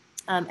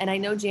 And I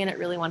know Janet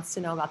really wants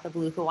to know about the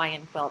blue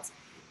Hawaiian quilt,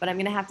 but I'm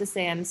going to have to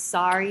say, I'm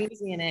sorry,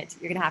 Janet,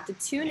 you're going to have to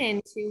tune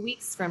in 2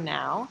 weeks from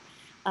now,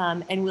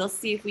 and we'll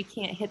see if we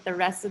can't hit the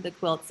rest of the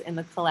quilts in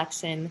the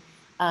collection.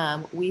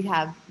 We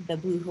have the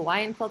blue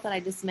Hawaiian quilt that I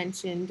just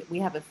mentioned. We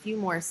have a few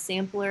more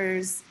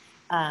samplers,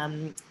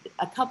 a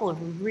couple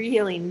of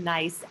really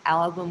nice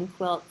album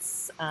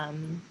quilts,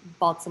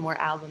 Baltimore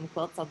album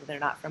quilts, although they're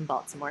not from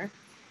Baltimore,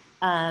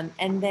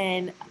 and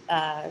then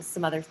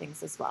some other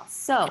things as well.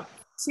 So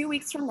 2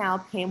 weeks from now,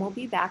 Pam will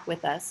be back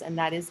with us, and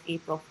that is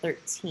April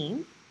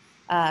 13th.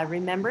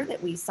 Remember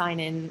that we sign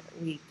in,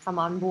 we come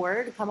on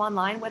board, come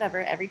online,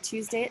 whatever, every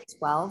Tuesday at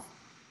 12.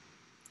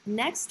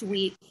 Next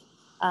week,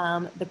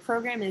 the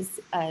program is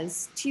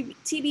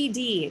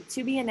TBD,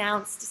 to be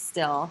announced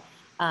still.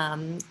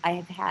 I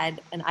have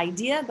had an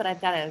idea, but I've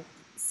got to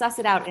suss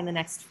it out in the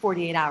next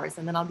 48 hours,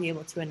 and then I'll be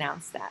able to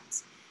announce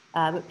that.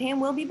 But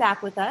Pam will be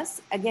back with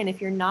us. Again, if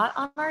you're not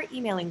on our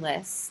emailing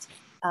list,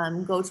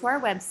 go to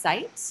our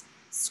website,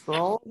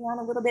 scroll down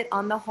a little bit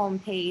on the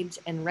homepage,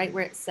 and right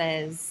where it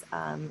says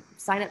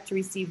sign up to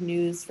receive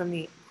news from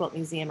the Quilt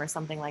Museum or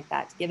something like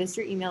that. Give us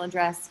your email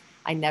address.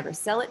 I never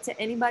sell it to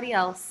anybody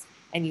else,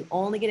 and you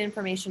only get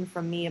information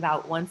from me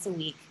about once a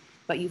week,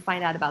 but you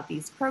find out about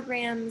these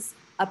programs,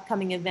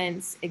 upcoming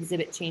events,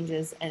 exhibit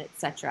changes, and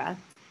etc.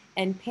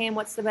 And Pam,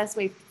 what's the best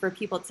way for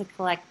people to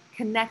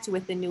connect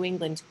with the New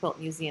England Quilt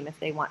Museum if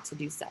they want to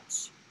do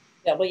such?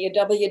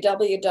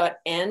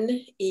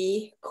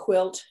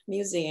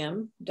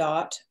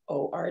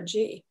 www.nequiltmuseum.org.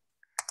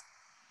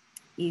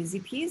 Easy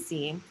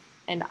peasy.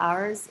 And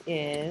ours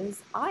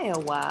is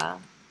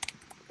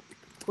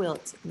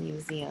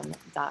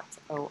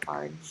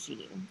iowaqquiltmuseum.org.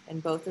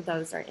 And both of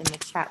those are in the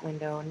chat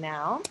window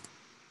now.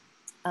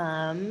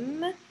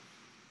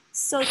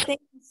 So thank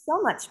you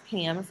so much,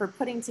 Pam, for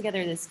putting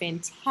together this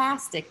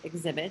fantastic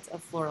exhibit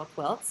of floral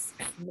quilts.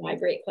 My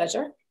great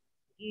pleasure.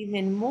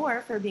 Even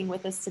more for being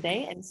with us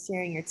today and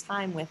sharing your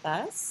time with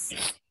us.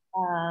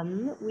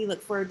 We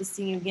look forward to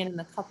seeing you again in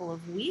a couple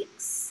of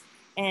weeks.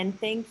 And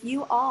thank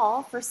you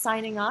all for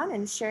signing on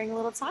and sharing a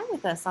little time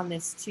with us on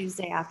this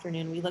Tuesday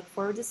afternoon. We look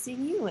forward to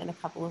seeing you in a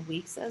couple of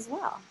weeks as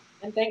well.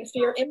 And thanks for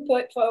your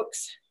input,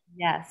 folks.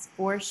 Yes,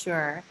 for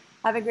sure.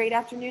 Have a great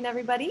afternoon,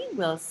 everybody.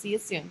 We'll see you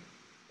soon.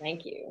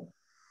 Thank you.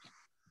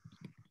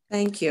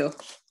 Thank you.